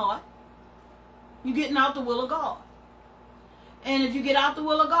getting smart. You're getting out the will of God. And if you get out the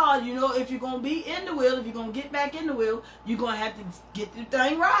will of God, if you're going to be in the will, if you're going to get back in the will, you're going to have to get the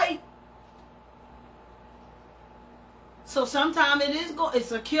thing right. So sometimes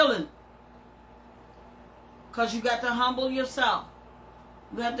it's a killing. Because you got to humble yourself.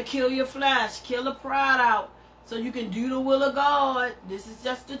 You have to kill your flesh, kill the pride out, so you can do the will of God. This is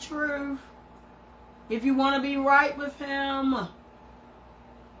just the truth. If you want to be right with Him.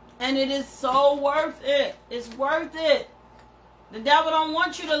 And it is so worth it. It's worth it. The devil don't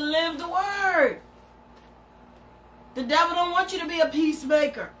want you to live the word. The devil don't want you to be a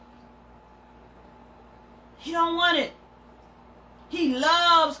peacemaker. He don't want it. He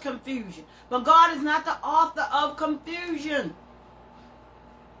loves confusion. But God is not the author of confusion.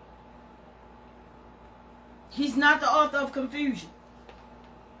 He's not the author of confusion.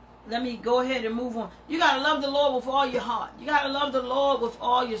 Let me go ahead and move on. You got to love the Lord with all your heart. You got to love the Lord with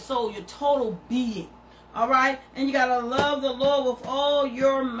all your soul, your total being. All right? And you got to love the Lord with all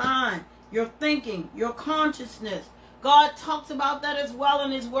your mind, your thinking, your consciousness. God talks about that as well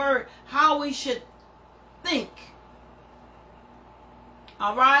in His Word, how we should think.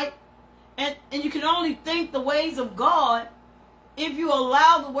 All right? And you can only think the ways of God if you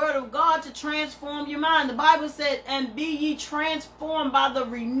allow the Word of God to transform your mind. The Bible said, and be ye transformed by the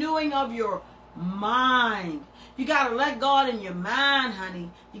renewing of your mind. You got to let God in your mind,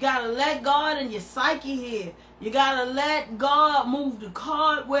 honey. You got to let God in your psyche here. You got to let God move the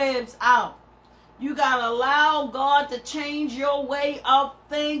cobwebs out. You got to allow God to change your way of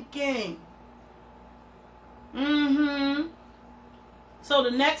thinking. So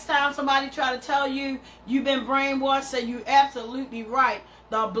the next time somebody try to tell you you've been brainwashed, say you're absolutely right.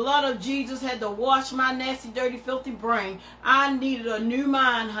 The blood of Jesus had to wash my nasty, dirty, filthy brain. I needed a new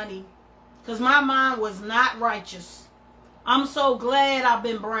mind, honey. Because my mind was not righteous. I'm so glad I've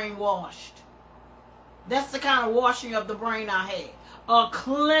been brainwashed. That's the kind of washing of the brain I had. A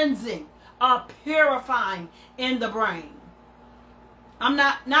cleansing, a purifying in the brain. I'm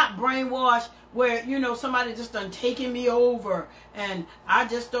not brainwashed where, somebody just done taking me over and I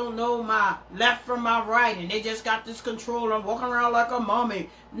just don't know my left from my right and they just got this control. I'm walking around like a mummy.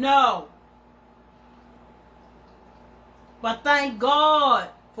 No. But thank God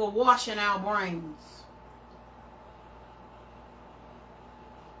for washing our brains.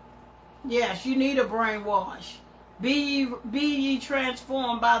 Yes, you need a brainwash. Be ye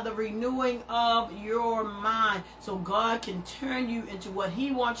transformed by the renewing of your mind so God can turn you into what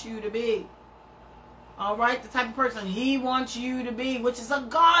He wants you to be. All right? The type of person He wants you to be, which is a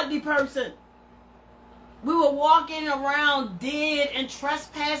godly person. We were walking around dead in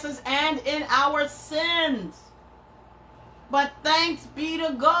trespasses and in our sins. But thanks be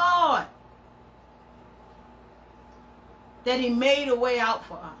to God that He made a way out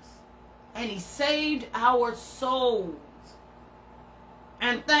for us. And He saved our souls.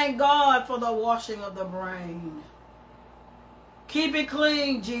 And thank God for the washing of the brain. Keep it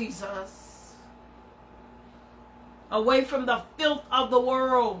clean, Jesus. Away from the filth of the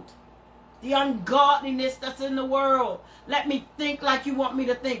world. The ungodliness that's in the world. Let me think like you want me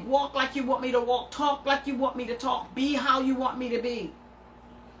to think. Walk like you want me to walk. Talk like you want me to talk. Be how you want me to be.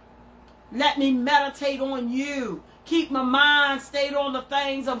 Let me meditate on you. Keep my mind stayed on the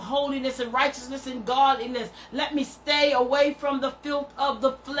things of holiness and righteousness and godliness. Let me stay away from the filth of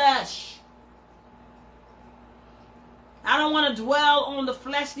the flesh. I don't want to dwell on the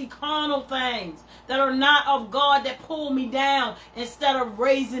fleshly carnal things that are not of God that pull me down instead of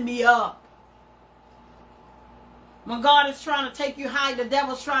raising me up. When God is trying to take you high, the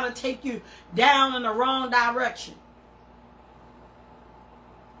devil's trying to take you down in the wrong direction.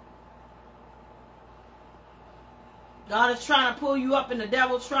 God is trying to pull you up and the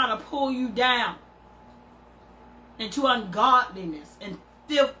devil's trying to pull you down into ungodliness and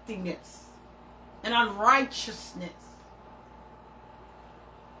filthiness and unrighteousness.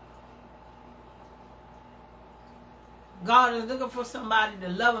 God is looking for somebody to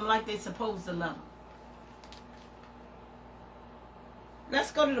love him like they're supposed to love him.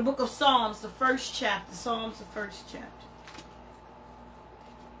 Let's go to the book of Psalms, the first chapter. Psalms, the first chapter.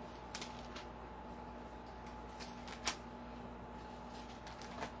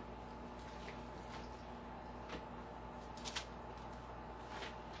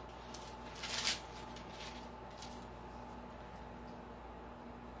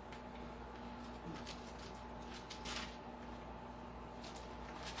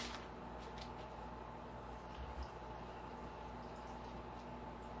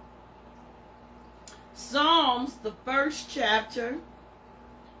 Psalms, the first chapter,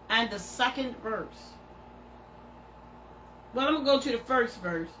 and the second verse. Well, I'm going to go to the first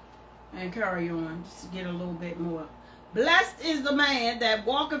verse and carry on just to get a little bit more. Blessed is the man that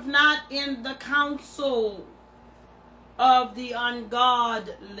walketh not in the counsel of the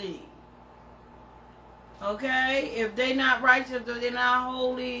ungodly. Okay? If they're not righteous or they're not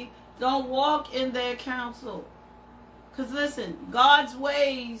holy, don't walk in their counsel. Because listen, God's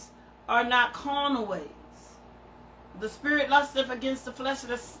ways are not carnal ways. The spirit lusteth against the flesh,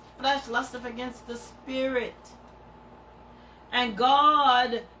 the flesh lusteth against the spirit. And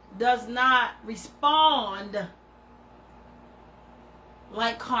God does not respond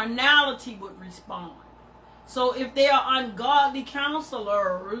like carnality would respond. So if they are ungodly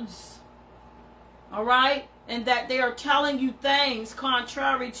counselors, all right, and that they are telling you things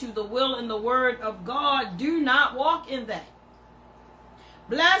contrary to the will and the word of God, do not walk in that.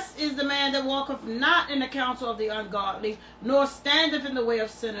 Blessed is the man that walketh not in the counsel of the ungodly, nor standeth in the way of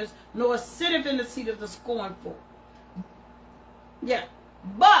sinners, nor sitteth in the seat of the scornful. Yeah.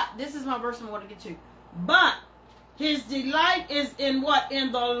 But, this is my verse I want to get to. But, his delight is in what?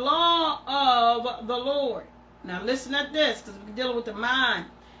 In the law of the Lord. Now listen at this, because we're dealing with the mind.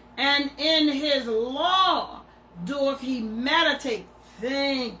 And in his law doeth he meditate,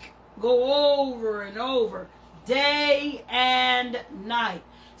 think, go over and over, day and night.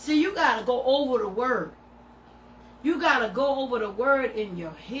 See, you got to go over the word. You got to go over the word in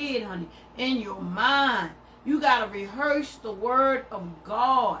your head, honey, in your mind. You got to rehearse the word of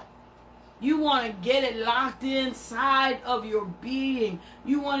God. You want to get it locked inside of your being.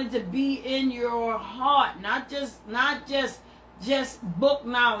 You want it to be in your heart, not just book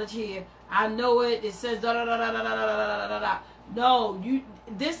knowledge here. I know it. It says da da da da da da da da da. No,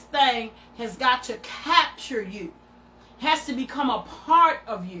 this thing has got to capture you. Has to become a part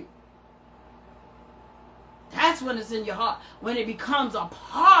of you. That's when it's in your heart. When it becomes a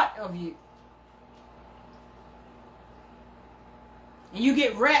part of you. And you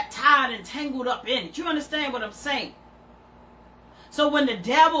get wrapped, tied, and tangled up in it. You understand what I'm saying? So when the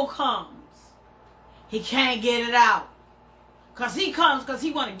devil comes, he can't get it out. Because he comes because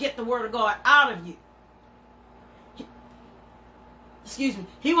he want to get the word of God out of you.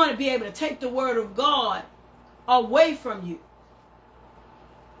 He want to be able to take the word of God away from you.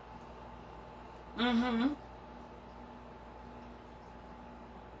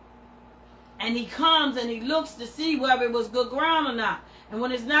 And he comes and he looks to see whether it was good ground or not. And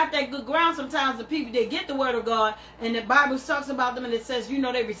when it's not that good ground, sometimes the people, they get the word of God, and the Bible talks about them and it says,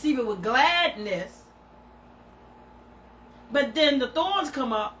 they receive it with gladness. But then the thorns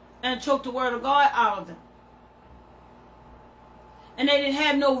come up and choke the word of God out of them. And they didn't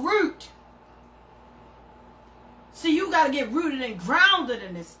have no root. See, you got to get rooted and grounded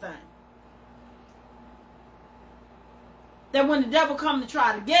in this thing. That when the devil comes to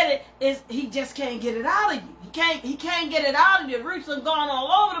try to get it, he just can't get it out of you. He can't get it out of you. The roots are gone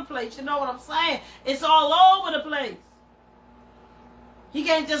all over the place. You know what I'm saying? It's all over the place. He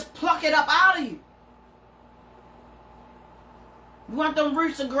can't just pluck it up out of you. You want them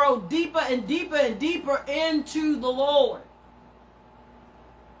roots to grow deeper and deeper and deeper into the Lord.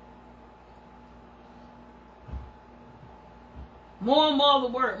 More and more of the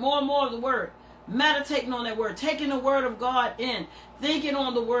word. More and more of the word. Meditating on that word. Taking the word of God in. Thinking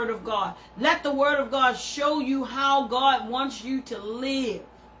on the word of God. Let the word of God show you how God wants you to live.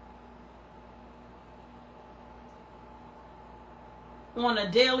 On a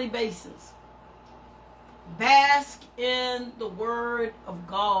daily basis. Bask in the word of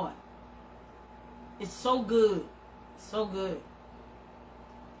God. It's so good. So good.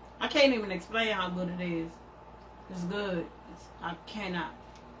 I can't even explain how good it is. It's good. I cannot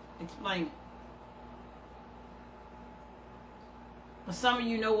explain it. But some of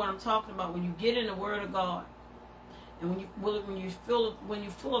you know what I'm talking about. When you get in the Word of God, and when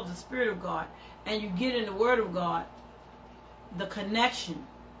you're full of the Spirit of God, and you get in the Word of God, the connection,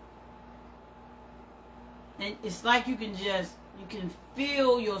 and it's like you can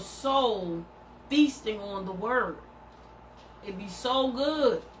feel your soul feasting on the Word. It'd be so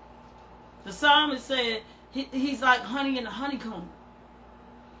good. The psalmist said he's like honey in a honeycomb.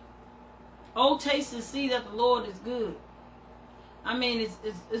 Oh, taste and see that the Lord is good. I mean,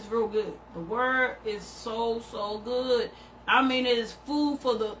 it's real good. The Word is so good. I mean, it is food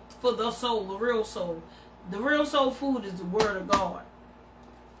for the soul, the real soul. The real soul food is the Word of God.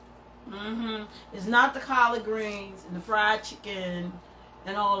 It's not the collard greens and the fried chicken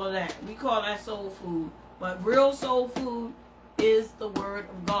and all of that. We call that soul food. But real soul food is the Word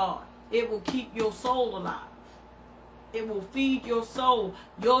of God. It will keep your soul alive. It will feed your soul.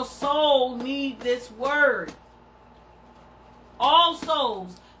 Your soul needs this Word. All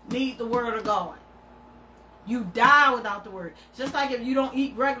souls need the Word of God. You die without the Word. Just like if you don't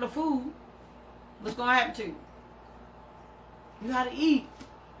eat regular food, what's going to happen to you? You got to eat.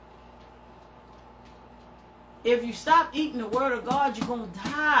 If you stop eating the Word of God, you're going to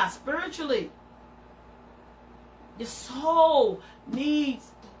die spiritually. Your soul needs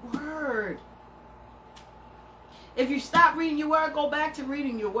the Word. If you stop reading your Word, go back to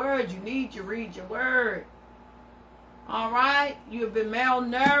reading your Word. You need to read your Word. All right? You have been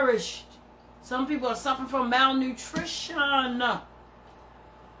malnourished. Some people are suffering from malnutrition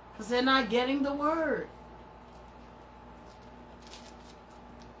because they're not getting the Word.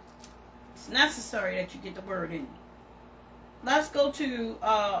 It's necessary that you get the Word in you. Let's go to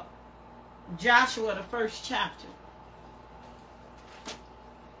Joshua, the 1st chapter.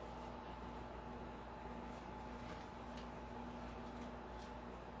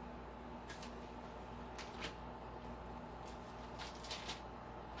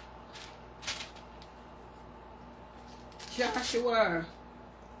 Joshua,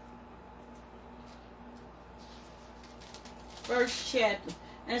 1st chapter,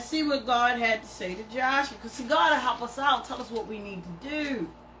 and see what God had to say to Joshua. Because God will help us out, tell us what we need to do.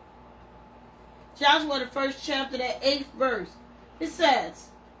 Joshua, the 1st chapter, the 8th verse. It says,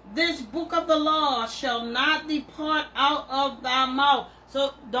 "This book of the law shall not depart out of thy mouth."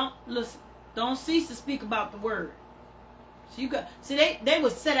 So don't cease to speak about the Word. So they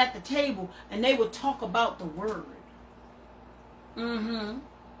would sit at the table and they would talk about the Word.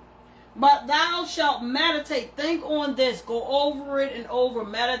 But thou shalt meditate, think on this, go over it and over,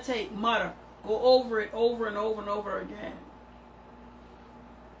 meditate, mutter, go over it over and over and over again.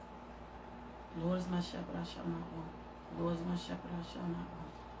 The Lord is my shepherd, I shall not want. The Lord is my shepherd, I shall not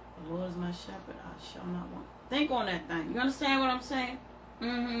want. The Lord is my shepherd, I shall not want. Think on that thing. You understand what I'm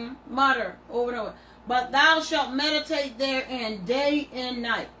saying? Mutter over and over. But thou shalt meditate therein day and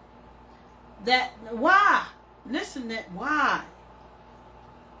night. Why? Listen, why?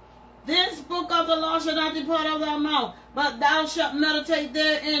 This book of the law shall not depart out of thy mouth, but thou shalt meditate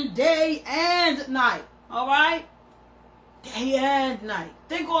therein day and night. All right? Day and night.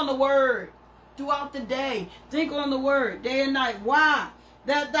 Think on the Word throughout the day. Think on the Word day and night. Why?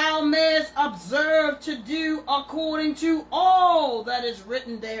 That thou mayest observe to do according to all that is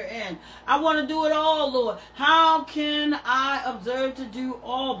written therein. I want to do it all, Lord. How can I observe to do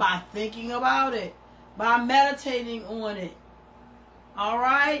all? By thinking about it. By meditating on it. All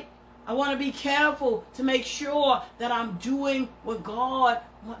right? I want to be careful to make sure that I'm doing what God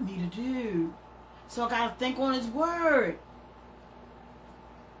wants me to do. So I got to think on His Word.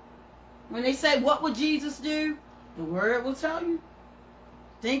 When they say, what would Jesus do? The Word will tell you.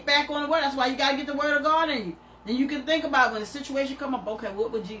 Think back on the Word. That's why you got to get the Word of God in you. Then you can think about when the situation come up, okay,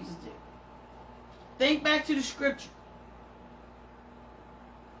 what would Jesus do? Think back to the Scripture.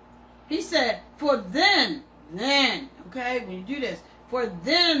 He said, for then, okay, when you do this, for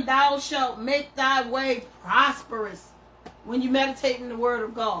then thou shalt make thy way prosperous. When you meditate in the Word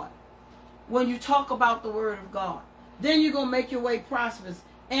of God. When you talk about the Word of God. Then you're going to make your way prosperous.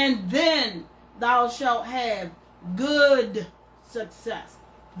 And then thou shalt have good success.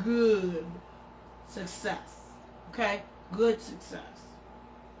 Good success. Okay? Good success.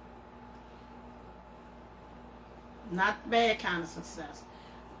 Not bad kind of success.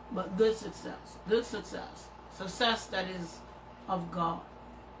 But good success. Good success. Success that is of God.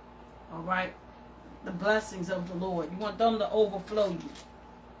 All right? The blessings of the Lord. You want them to overflow you.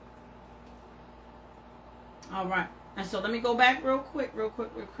 All right. And so let me go back real quick.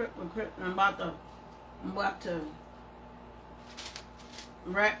 I'm about to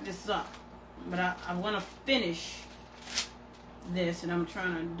wrap this up. But I want to finish this, and I'm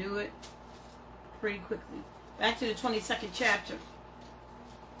trying to do it pretty quickly. Back to the 22nd chapter,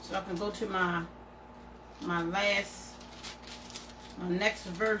 so I can go to my next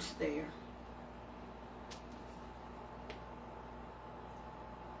verse there.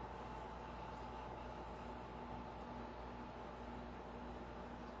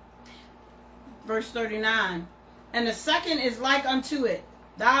 Verse 39. And the second is like unto it.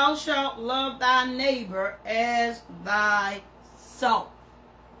 Thou shalt love thy neighbor as thyself.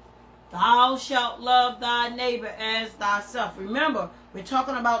 Thou shalt love thy neighbor as thyself. Remember, we're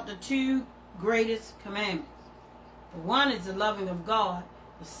talking about the two greatest commandments. The one is the loving of God.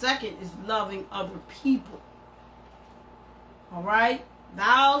 The second is loving other people. All right?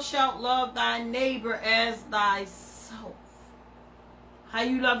 Thou shalt love thy neighbor as thyself. How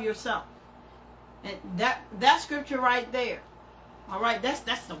you love yourself. And that scripture right there. All right, that's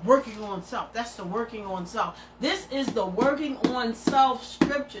the working on self. That's the working on self. This is the working on self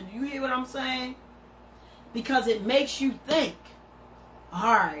scripture. Do you hear what I'm saying? Because it makes you think.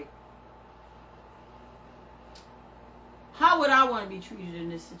 All right. How would I want to be treated in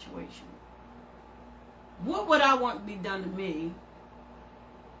this situation? What would I want to be done to me?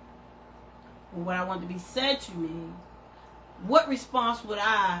 Or what I want to be said to me? What response would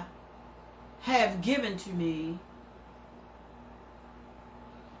I have given to me?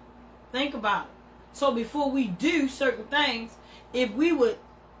 Think about it. So before we do certain things, if we would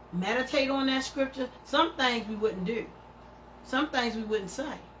meditate on that scripture, some things we wouldn't do. Some things we wouldn't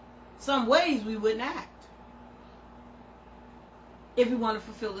say. Some ways we wouldn't act. If we want to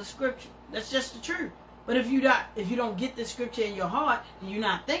fulfill the scripture. That's just the truth. But if you don't get the scripture in your heart, and you're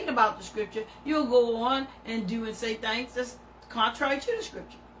not thinking about the scripture, you'll go on and do and say things that's contrary to the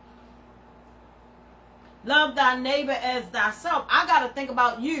scripture. Love thy neighbor as thyself. I got to think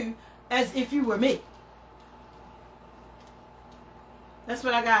about you as if you were me. That's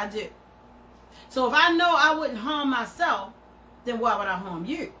what I got to do. So if I know I wouldn't harm myself, then why would I harm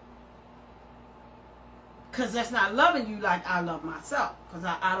you? Because that's not loving you like I love myself. Because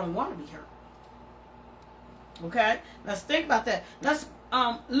I don't want to be hurt. Okay? Let's think about that. Let's,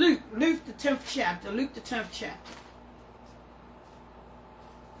 Luke the 10th chapter. Luke the 10th chapter.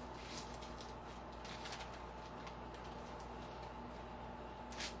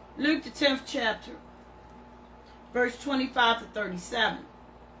 Luke the 10th chapter, verse 25 to 37.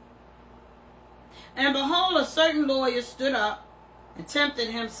 And behold, a certain lawyer stood up and tempted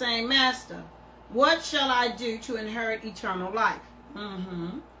him, saying, Master, what shall I do to inherit eternal life?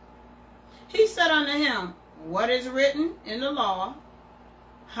 He said unto him, What is written in the law?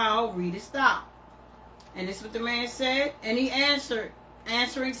 How readest thou? And this is what the man said. And he answering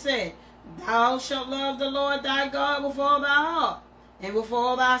said, Thou shalt love the Lord thy God with all thy heart, and with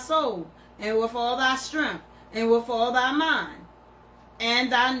all thy soul, and with all thy strength, and with all thy mind,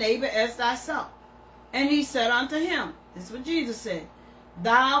 and thy neighbor as thyself. And he said unto him, this is what Jesus said,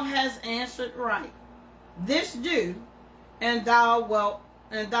 Thou hast answered right. This do, and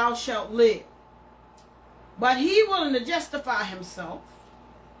thou shalt live. But he, willing to justify himself,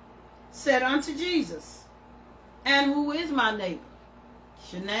 said unto Jesus, And who is my neighbor?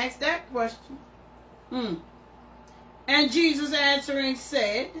 Shouldn't ask that question. And Jesus answering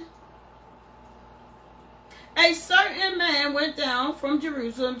said, A certain man went down from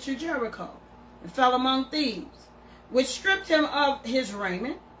Jerusalem to Jericho, and fell among thieves, which stripped him of his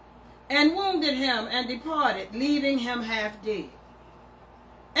raiment, and wounded him, and departed, leaving him half dead.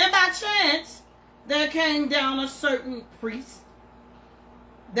 And by chance there came down a certain priest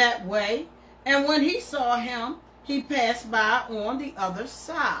that way, and when he saw him, he passed by on the other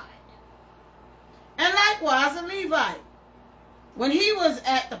side. And likewise a Levite, when he was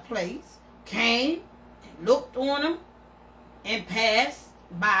at the place, came and looked on him, and passed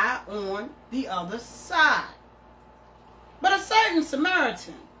by on the other side. But a certain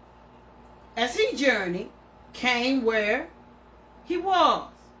Samaritan, as he journeyed, came where he was.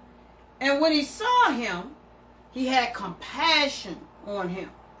 And when he saw him, he had compassion on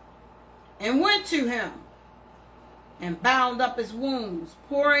him, and went to him, and bound up his wounds,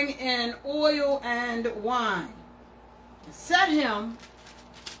 pouring in oil and wine, and set him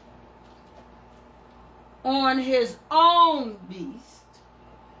on his own beast,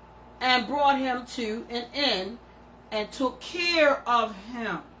 and brought him to an inn, and took care of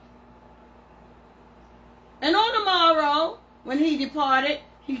him. And on the morrow, when he departed,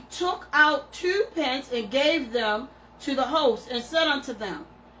 he took out 2 pence, and gave them to the host, and said unto them,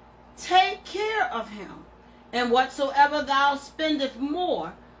 Take care of him, and whatsoever thou spendest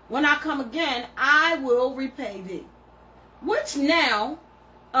more, when I come again, I will repay thee. Which now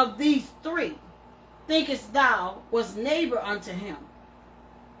of these three thinkest thou was neighbor unto him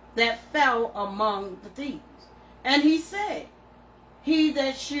that fell among the thieves? And he said, he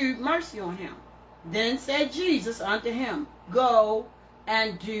that shewed mercy on him. Then said Jesus unto him, go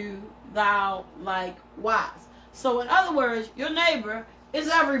and do thou likewise. So in other words, your neighbor is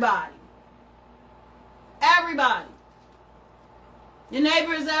everybody. Everybody. Your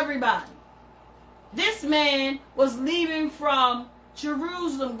neighbor is everybody. This man was leaving from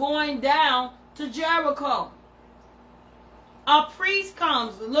Jerusalem going down to Jericho. A priest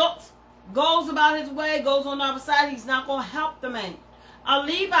comes, looks, goes about his way, goes on the other side. He's not going to help the man. A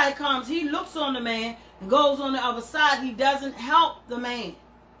Levite comes, he looks on the man and goes on the other side. He doesn't help the man.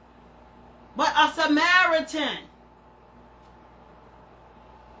 But a Samaritan,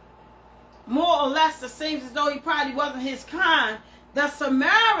 more or less, it seems as though he probably wasn't his kind. The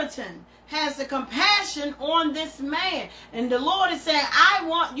Samaritan has the compassion on this man. And the Lord is saying, I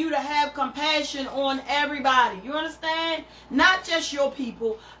want you to have compassion on everybody. You understand? Not just your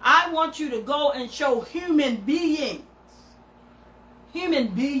people. I want you to go and show human beings. Human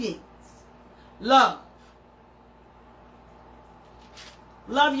beings. Love.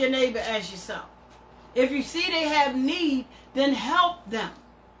 Love your neighbor as yourself. If you see they have need, then help them.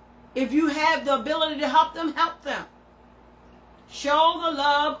 If you have the ability to help them, help them. Show the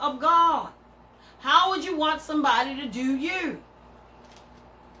love of God. How would you want somebody to do you?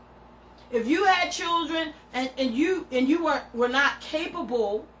 If you had children and you were not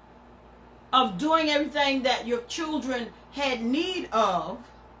capable of doing everything that your children had need of,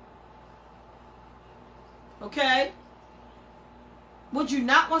 okay, would you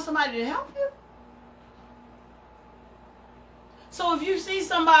not want somebody to help you? So if you see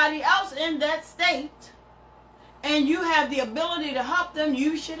somebody else in that state, and you have the ability to help them,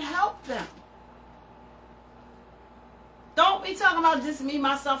 you should help them. Don't be talking about just me,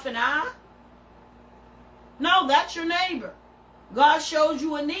 myself, and I. No, that's your neighbor. God shows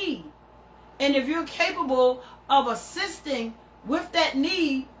you a need. And if you're capable of assisting with that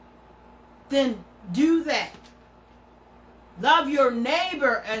need, then do that. Love your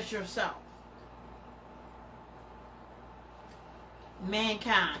neighbor as yourself.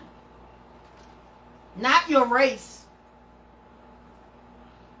 Mankind. Not your race.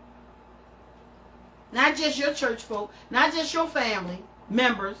 Not just your church folk. Not just your family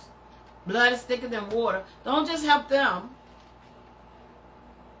members. Blood is thicker than water. Don't just help them.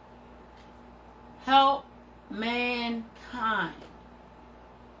 Help mankind.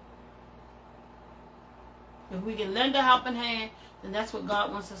 If we can lend a helping hand, then that's what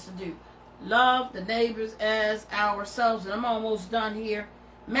God wants us to do. Love the neighbors as ourselves. And I'm almost done here.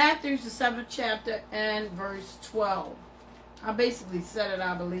 Matthew, the 7th chapter and verse 12. I basically said it,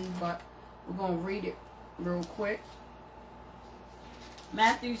 I believe, but we're going to read it real quick.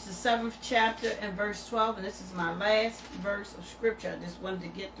 Matthew, the 7th chapter and verse 12. And this is my last verse of scripture. I just wanted to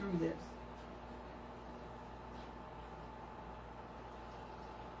get through this.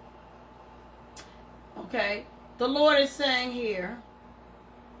 Okay. The Lord is saying here,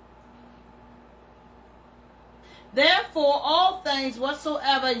 therefore, all things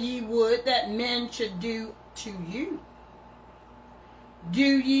whatsoever ye would that men should do to you, do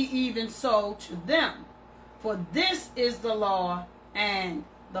ye even so to them. For this is the law and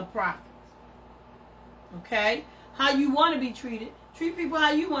the prophets. Okay? How you want to be treated. Treat people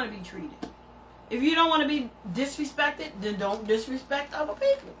how you want to be treated. If you don't want to be disrespected, then don't disrespect other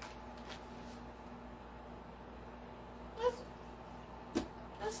people.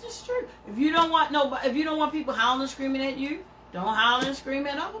 That's just true. If you don't want people howling and screaming at you, don't holler and scream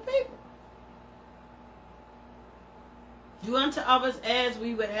at other people. Do unto others as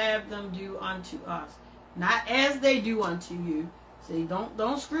we would have them do unto us, not as they do unto you. See,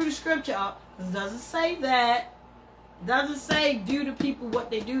 don't screw the scripture up, because it doesn't say that. It doesn't say do to people what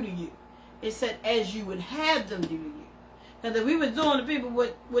they do to you. It said as you would have them do to you. Because if we were doing to people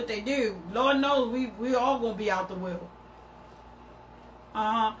what they do, Lord knows we all gonna be out the will.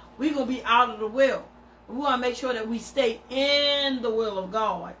 We're going to be out of the will. We want to make sure that we stay in the will of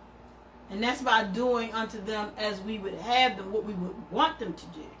God. And that's by doing unto them as we would have them, what we would want them to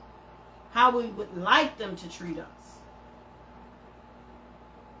do. How we would like them to treat us.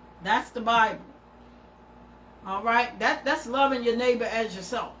 That's the Bible. All right? That's loving your neighbor as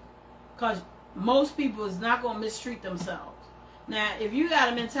yourself. Because most people is not going to mistreat themselves. Now, if you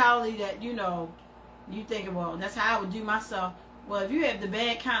got a mentality that, you thinking, well, that's how I would do myself. Well, if you have the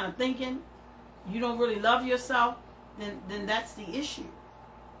bad kind of thinking, you don't really love yourself, then that's the issue.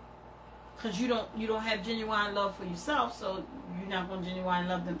 Because you don't have genuine love for yourself, so you're not going to genuine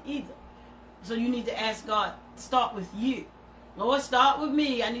love them either. So you need to ask God, start with you. Lord, start with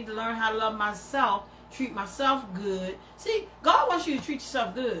me. I need to learn how to love myself, treat myself good. See, God wants you to treat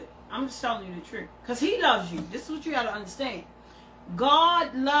yourself good. I'm just telling you the truth. Because he loves you. This is what you got to understand.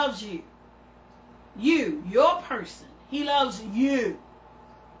 God loves you. You, your person. He loves you.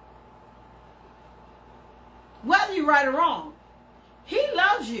 Whether you're right or wrong, he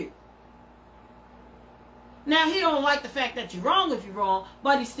loves you. Now, he don't like the fact that you're wrong if you're wrong,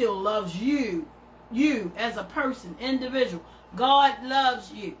 but he still loves you. You as a person, individual. God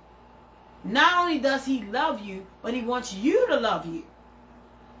loves you. Not only does he love you, but he wants you to love you.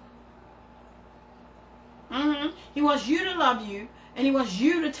 He wants you to love you, and he wants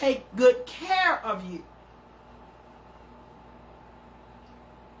you to take good care of you.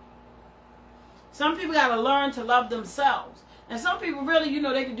 Some people got to learn to love themselves. And some people really,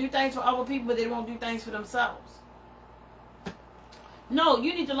 they can do things for other people, but they won't do things for themselves. No,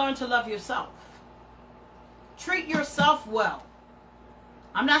 you need to learn to love yourself. Treat yourself well.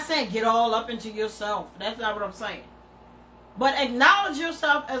 I'm not saying get all up into yourself. That's not what I'm saying. But acknowledge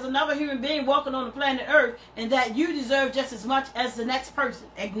yourself as another human being walking on the planet Earth, and that you deserve just as much as the next person.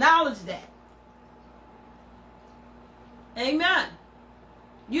 Acknowledge that. Amen.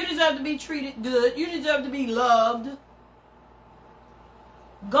 You deserve to be treated good. You deserve to be loved.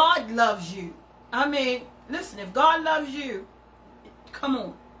 God loves you. I mean, listen, if God loves you, come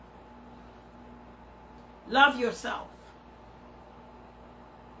on. Love yourself.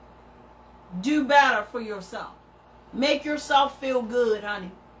 Do better for yourself. Make yourself feel good,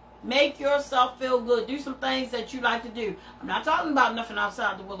 honey. Make yourself feel good. Do some things that you like to do. I'm not talking about nothing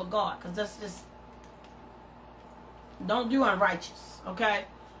outside the will of God, because that's just, don't do unrighteous, okay?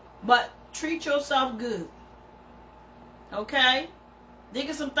 But treat yourself good, okay? Think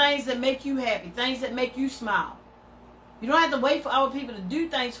of some things that make you happy, things that make you smile. You don't have to wait for other people to do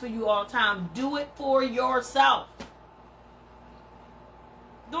things for you all the time. Do it for yourself.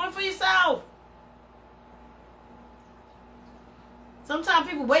 Do it for yourself. Sometimes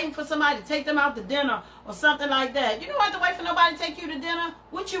people waiting for somebody to take them out to dinner or something like that. You don't have to wait for nobody to take you to dinner.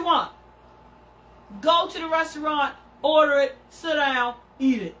 What you want? Go to the restaurant, order it, sit down,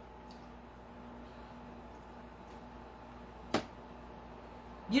 eat it.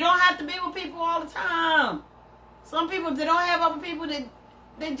 You don't have to be with people all the time. Some people, if they don't have other people,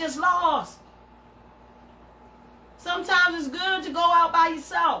 they just lost. Sometimes it's good to go out by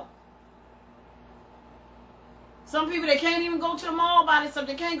yourself. Some people, they can't even go to the mall by themselves.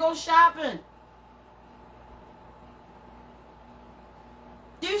 They can't go shopping.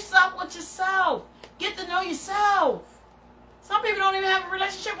 Do stuff with yourself. Get to know yourself. Some people don't even have a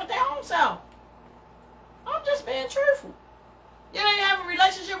relationship with their own self. I'm just being truthful. You don't even have a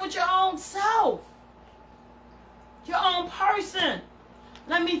relationship with your own self. Your own person.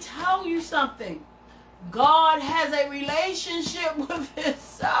 Let me tell you something. God has a relationship with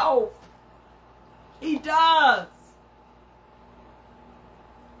himself. He does.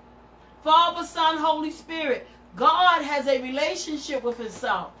 Father, Son, Holy Spirit. God has a relationship with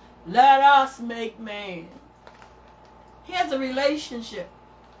himself. Let us make man. He has a relationship.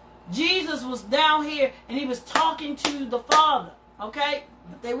 Jesus was down here and he was talking to the Father. Okay?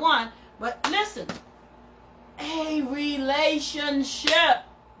 But they won. But listen. A relationship.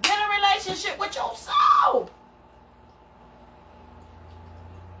 Get a relationship with yourself.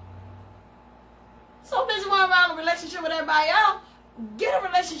 So busy worrying about a relationship with everybody else. Get a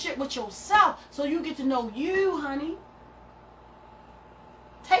relationship with yourself so you get to know you, honey.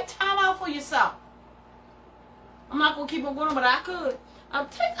 Take time out for yourself. I'm not going to keep on going, but I could.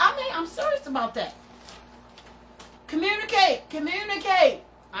 I'm serious about that. Communicate. Communicate.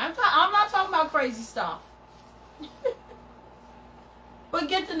 I'm not talking about crazy stuff. But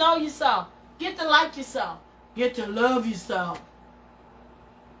get to know yourself. Get to like yourself. Get to love yourself.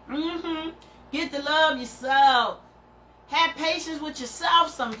 Get to love yourself. Have patience with yourself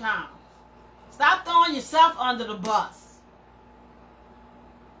sometimes. Stop throwing yourself under the bus.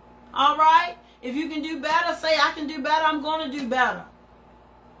 All right? If you can do better, say, I can do better. I'm going to do better.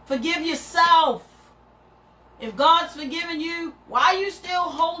 Forgive yourself. If God's forgiven you, why are you still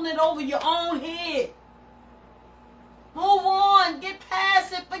holding it over your own head? Move on. Get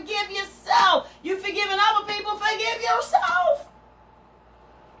past it. Forgive yourself. You forgiving other people, forgive yourself.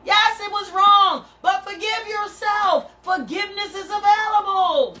 Yes, it was wrong, but forgive yourself. Forgiveness is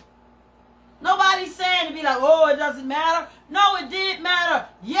available. Nobody's saying to be like, oh, it doesn't matter. No, it did matter.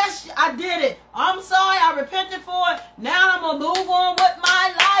 Yes, I did it. I'm sorry. I repented for it. Now I'm going to move on with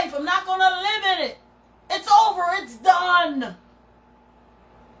my life. I'm not going to live in it. It's over. It's done.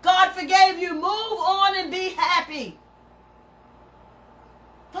 God forgave you. Move on and be happy.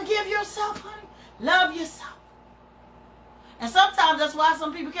 Forgive yourself, honey. Love yourself. And sometimes that's why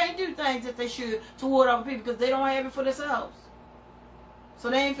some people can't do things that they should toward other people, because they don't have it for themselves. So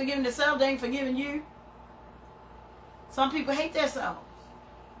they ain't forgiving themselves, they ain't forgiving you. Some people hate themselves.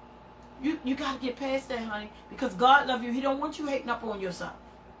 You got to get past that, honey, because God loves you. He don't want you hating up on yourself.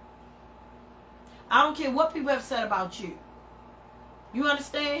 I don't care what people have said about you. You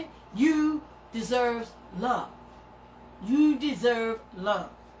understand? You deserve love. You deserve love.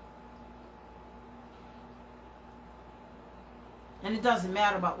 And it doesn't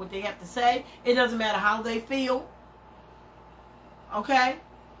matter about what they have to say. It doesn't matter how they feel. Okay?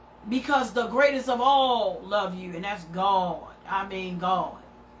 Because the greatest of all love you, and that's God. I mean God.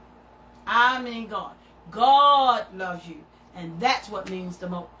 I mean God. God loves you. And that's what means the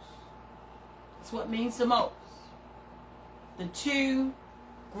most. That's what means the most. The two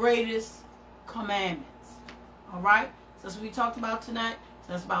greatest commandments. Alright? So that's what we talked about tonight.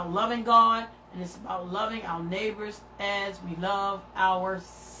 So that's about loving God. And it's about loving our neighbors as we love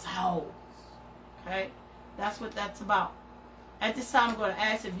ourselves. Okay? That's what that's about. At this time, I'm going to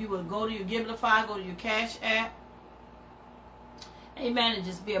ask if you would go to your Givelify, go to your Cash App. Amen. And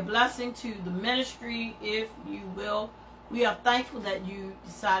just be a blessing to the ministry, if you will. We are thankful that you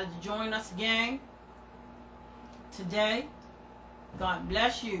decided to join us again today. God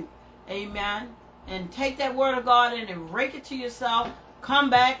bless you. Amen. And take that word of God in and rake it to yourself. Come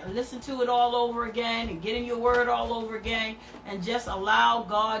back and listen to it all over again and get in your word all over again. And just allow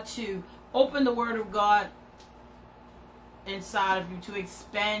God to open the word of God inside of you, to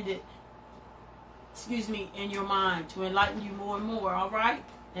expand it, in your mind, to enlighten you more and more, all right?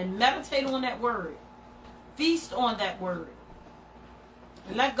 And meditate on that word. Feast on that word.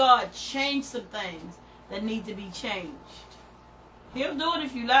 And let God change some things that need to be changed. He'll do it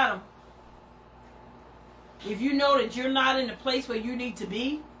if you let him. If you know that you're not in the place where you need to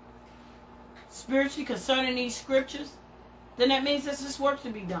be, spiritually, concerning these scriptures, then that means there's just work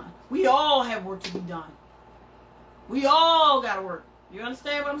to be done. We all have work to be done. We all got to work. You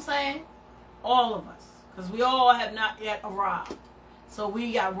understand what I'm saying? All of us. Because we all have not yet arrived. So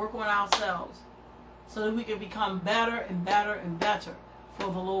we got to work on ourselves so that we can become better and better and better for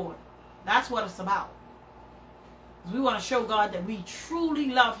the Lord. That's what it's about. Because we want to show God that we truly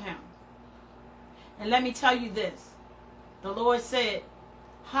love him. And let me tell you this. The Lord said,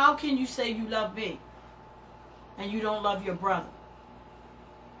 how can you say you love me and you don't love your brother?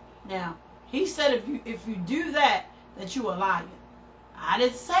 Now, he said if you do that you are lying. I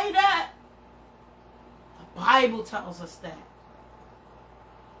didn't say that. The Bible tells us that.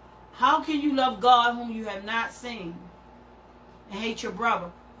 How can you love God whom you have not seen and hate your brother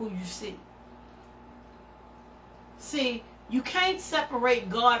who you see? See, you can't separate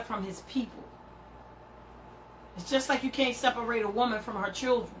God from his people. It's just like you can't separate a woman from her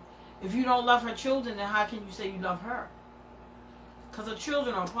children. If you don't love her children, then how can you say you love her? Because her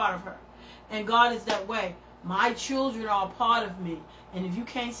children are a part of her. And God is that way. My children are a part of me. And if you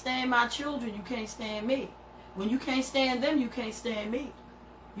can't stand my children, you can't stand me. When you can't stand them, you can't stand me.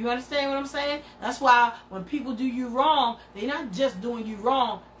 You understand what I'm saying? That's why when people do you wrong, they're not just doing you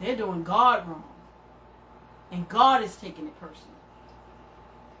wrong, they're doing God wrong. And God is taking it personal.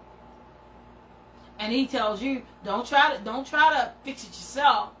 And he tells you, don't try to fix it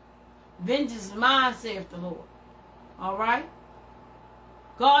yourself. Vengeance is mine, saith the Lord. All right?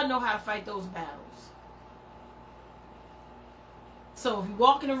 God knows how to fight those battles. So if you're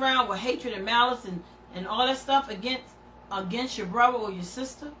walking around with hatred and malice and all that stuff against your brother or your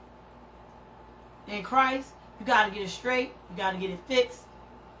sister in Christ, you got to get it straight. You got to get it fixed.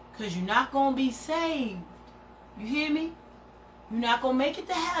 Because you're not going to be saved. You hear me? You're not going to make it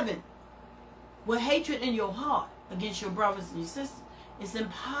to heaven with hatred in your heart against your brothers and your sisters. It's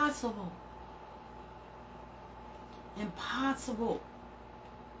impossible. Impossible.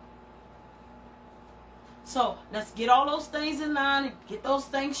 So let's get all those things in line and get those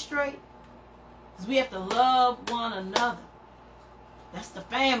things straight. Because we have to love one another. That's the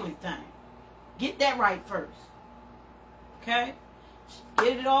family thing. Get that right first. Okay?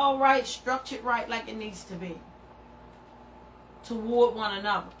 Get it all right, structured right like it needs to be. Toward one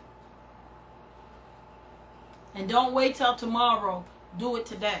another. And don't wait till tomorrow. Do it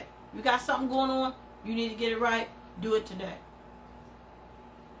today. You got something going on, you need to get it right, do it today.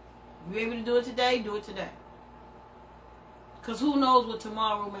 If you're able to do it today, do it today. Because who knows what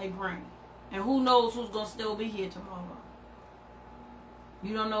tomorrow may bring. And who knows who's going to still be here tomorrow.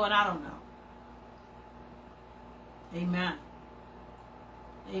 You don't know and I don't know. Amen.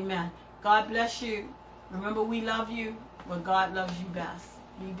 Amen. God bless you. Remember, we love you, but God loves you best.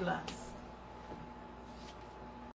 Be blessed.